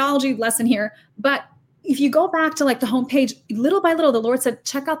a biology lesson here, but if you go back to like the homepage, little by little, the Lord said,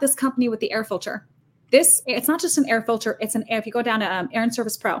 check out this company with the air filter. It's not just an air filter. It's an air. If you go down to Air and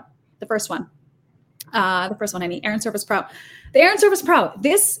Service Pro, the first one, The first one, honey, Air and Surface Pro. The Air and Surface Pro.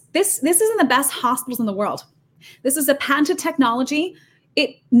 This is in the best hospitals in the world. This is a patented technology.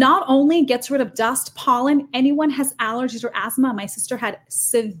 It not only gets rid of dust, pollen, anyone has allergies or asthma. My sister had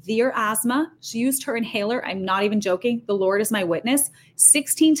severe asthma. She used her inhaler. I'm not even joking. The Lord is my witness.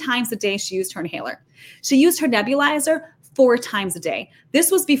 16 times a day she used her inhaler. She used her nebulizer 4 times a day.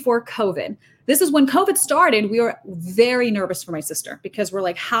 This was before COVID. This is when COVID started. We were very nervous for my sister because we're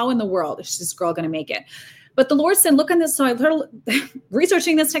like, how in the world is this girl going to make it? But the Lord said, look on this. So I started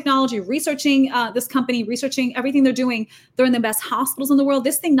researching this technology, researching this company, researching everything they're doing. They're in the best hospitals in the world.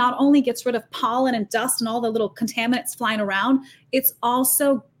 This thing not only gets rid of pollen and dust and all the little contaminants flying around, it's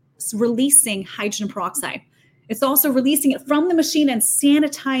also releasing hydrogen peroxide. It's also releasing it from the machine and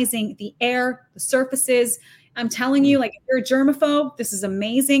sanitizing the air, the surfaces. I'm telling you, like, if you're a germaphobe, this is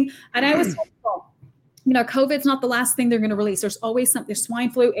amazing. And I was COVID's not the last thing they're going to release. There's always something. There's swine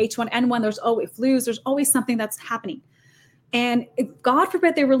flu, H1N1. There's always flus. There's always something that's happening. And if God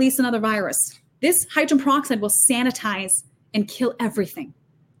forbid they release another virus, this hydrogen peroxide will sanitize and kill everything.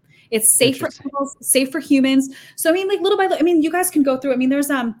 It's safe for animals, safe for humans. So, I mean, like little by little, I mean, you guys can go through. I mean, there's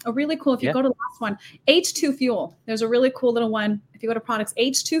a really cool, if you go to the last one, H2 Fuel. There's a really cool little one. If you go to products,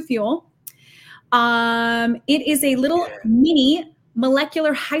 H2 Fuel. It is a little mini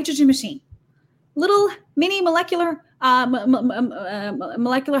molecular hydrogen machine. Little mini molecular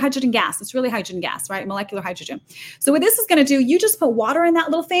molecular hydrogen gas. It's really hydrogen gas, right? Molecular hydrogen. So what this is going to do, you just put water in that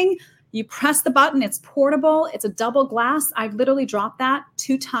little thing. You press the button. It's portable. It's a double glass. I've literally dropped that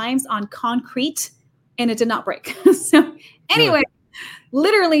 2 times on concrete and it did not break. So anyway,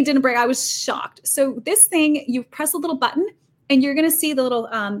 literally didn't break. I was shocked. So this thing, you press a little button and you're going to see the little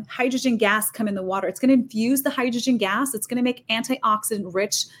hydrogen gas come in the water. It's going to infuse the hydrogen gas. It's going to make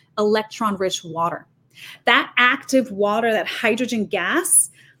antioxidant-rich, electron-rich water. That active water, that hydrogen gas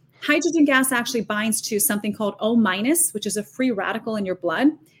actually binds to something called O-, which is a free radical in your blood.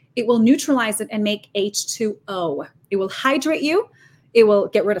 It will neutralize it and make H2O. It will hydrate you. It will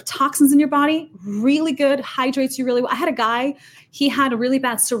get rid of toxins in your body. Really good, hydrates you really well. I had a guy, he had a really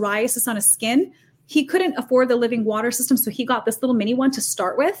bad psoriasis on his skin. He couldn't afford the living water system, so he got this little mini one to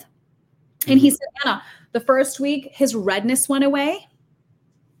start with. And he said, Anna, the first week, his redness went away.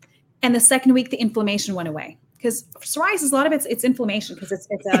 And the second week, the inflammation went away. Because psoriasis, a lot of it's inflammation because it's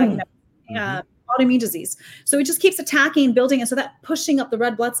autoimmune disease. So it just keeps attacking, building. And so that pushing up the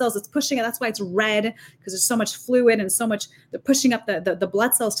red blood cells, it's pushing it. That's why it's red, because there's so much fluid and so much, they're pushing up the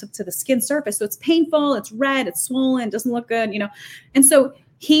blood cells to the skin surface. So it's painful, it's red, it's swollen, doesn't look good, And so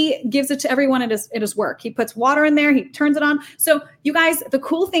he gives it to everyone at his work. He puts water in there. He turns it on. So you guys, the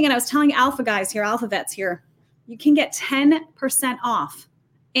cool thing, and I was telling AlphaVets here, you can get 10% off,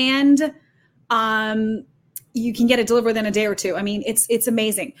 and you can get it delivered within a day or 2. I mean, it's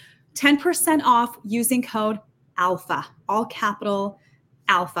amazing. 10% off using code ALPHA, all capital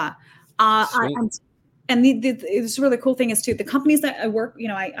ALPHA. And this really cool thing is too, the companies that I work,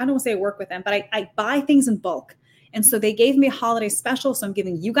 I don't want to say I work with them, but I buy things in bulk. And so they gave me a holiday special. So I'm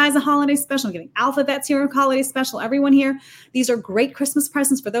giving you guys a holiday special. I'm giving AlphaVets here a holiday special. Everyone here. These are great Christmas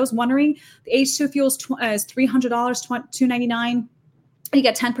presents for those wondering. The H2 Fuel is $300, $299. You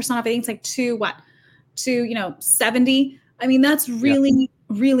get 10% off. I think it's like $270. I mean, that's really,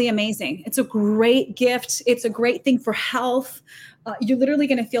 really amazing. It's a great gift. It's a great thing for health. You're literally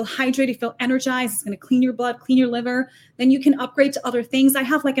going to feel hydrated, feel energized. It's going to clean your blood, clean your liver. Then you can upgrade to other things. I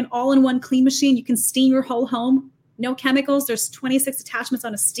have like an all-in-one clean machine. You can steam your whole home. No chemicals. There's 26 attachments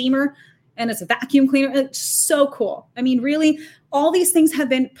on a steamer, and it's a vacuum cleaner. It's so cool. I mean, really, all these things have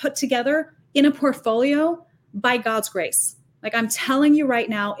been put together in a portfolio by God's grace. Like I'm telling you right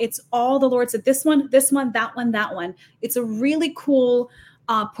now, it's all the Lord said, this one, that one, that one. It's a really cool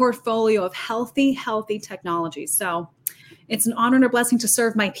portfolio of healthy technologies. So it's an honor and a blessing to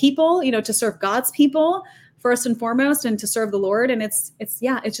serve my people, to serve God's people first and foremost, and to serve the Lord. And it's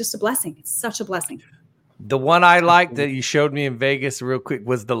just a blessing. It's such a blessing. The one I liked that you showed me in Vegas real quick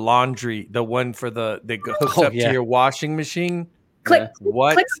was the laundry, the one for that hooks up to your washing machine. Click on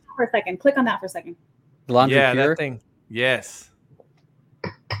that for a second. Click on that for a second. The laundry pure? That thing. Yes.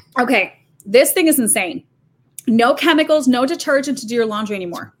 Okay. This thing is insane. No chemicals, no detergent to do your laundry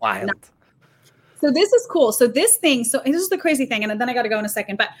anymore. Wild. No. So this is cool. So this is the crazy thing. And then I got to go in a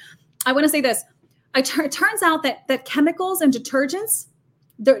second, but I want to say this. It turns out that chemicals and detergents,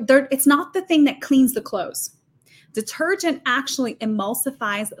 it's not the thing that cleans the clothes. Detergent actually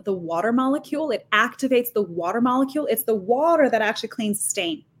emulsifies the water molecule. It activates the water molecule. It's the water that actually cleans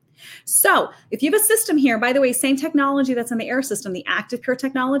stain. So if you have a system here, by the way, same technology that's in the air system, the Active Pure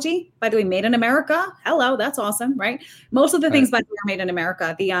technology, by the way, made in America. Hello, that's awesome, right? Most of the things, by the way, are made in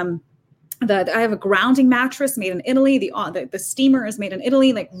America. I have a grounding mattress made in Italy. The steamer is made in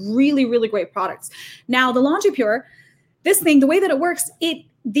Italy. Like really, really great products. Now the Laundry Pure, this thing, the way that it works,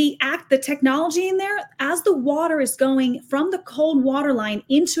 the technology in there, as the water is going from the cold water line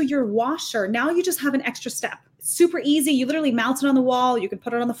into your washer, now you just have an extra step. It's super easy. You literally mount it on the wall. You can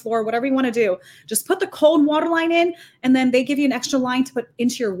put it on the floor, whatever you want to do. Just put the cold water line in, and then they give you an extra line to put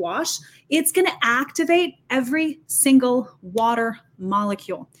into your wash. It's going to activate every single water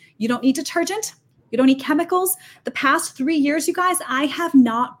molecule. You don't need detergent. You don't need chemicals. The past 3 years, you guys, I have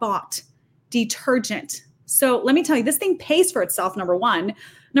not bought detergent. So let me tell you, this thing pays for itself, number one.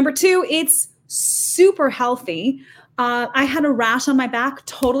 Number two, it's super healthy. I had a rash on my back,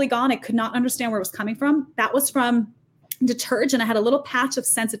 totally gone. I could not understand where it was coming from. That was from detergent. I had a little patch of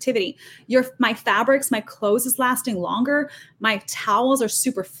sensitivity. My fabrics, my clothes is lasting longer. My towels are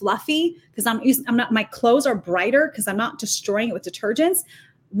super fluffy because my clothes are brighter because I'm not destroying it with detergents.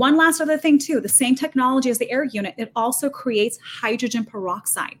 One last other thing too, the same technology as the air unit, it also creates hydrogen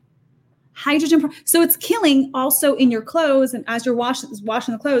peroxide. So it's killing also in your clothes, and as you're washing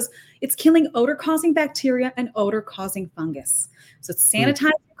the clothes, it's killing odor-causing bacteria and odor-causing fungus. So it's sanitizing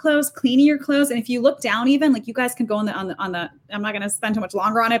your clothes, cleaning your clothes, and if you look down, even like you guys can go on the. I'm not going to spend too much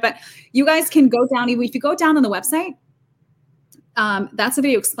longer on it, but you guys can go down. Even if you go down on the website, that's a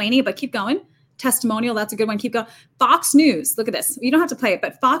video explaining it. But keep going. Testimonial, that's a good one. Keep going. Fox News, look at this. You don't have to play it,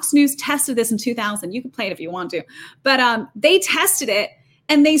 but Fox News tested this in 2000. You can play it if you want to, but they tested it.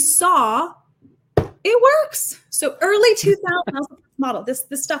 And they saw it works. So early 2000 model. This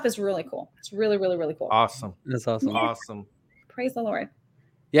stuff is really cool. It's really, really, really cool. Awesome. That's awesome. Yeah. Awesome. Praise the Lord.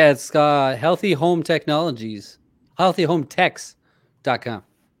 Yeah, it's Healthy Home Technologies. HealthyHomeTechs.com.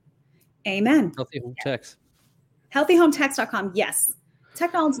 Amen. Healthy Home Techs. HealthyHomeTechs.com. Yes.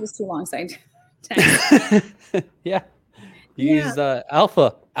 Technology was too long, so I text. Yeah. You use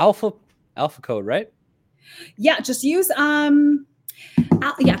alpha code, right? Yeah, just use all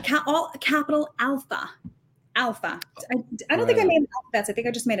capital Alpha. I don't think I made AlphaVets. I think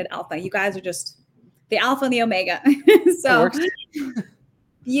I just made it Alpha. You guys are just the Alpha and the Omega. So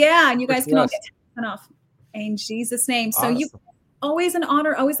yeah, and you guys can all get 10% off in Jesus' name. So you always an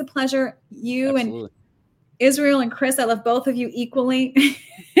honor, always a pleasure. You Absolutely. And Israel and Chris, I love both of you equally.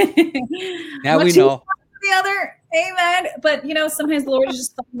 Now we know. The other, amen. But sometimes the Lord is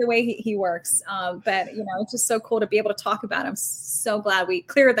just the way he works. But it's just so cool to be able to talk about him. So glad we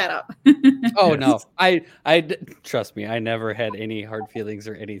cleared that up. Oh no, I trust me. I never had any hard feelings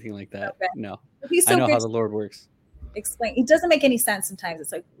or anything like that. Okay. No, He's so I know good how the Lord works. Explain. It doesn't make any sense sometimes.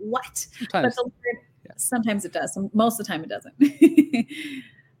 It's like what? Sometimes. But the Lord, sometimes it does. Most of the time it doesn't.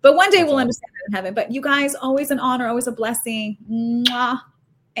 But one day we'll understand that in heaven. But you guys, always an honor, always a blessing. Mwah.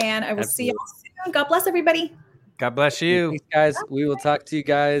 And I will see you all soon. God bless everybody. God bless you. Thanks, guys. We will talk to you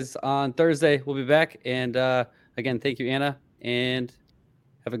guys on Thursday. We'll be back. And again, thank you, Anna. And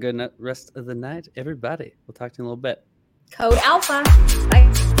have a good rest of the night, everybody. We'll talk to you in a little bit. Code Alpha.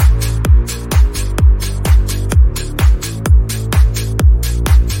 Bye.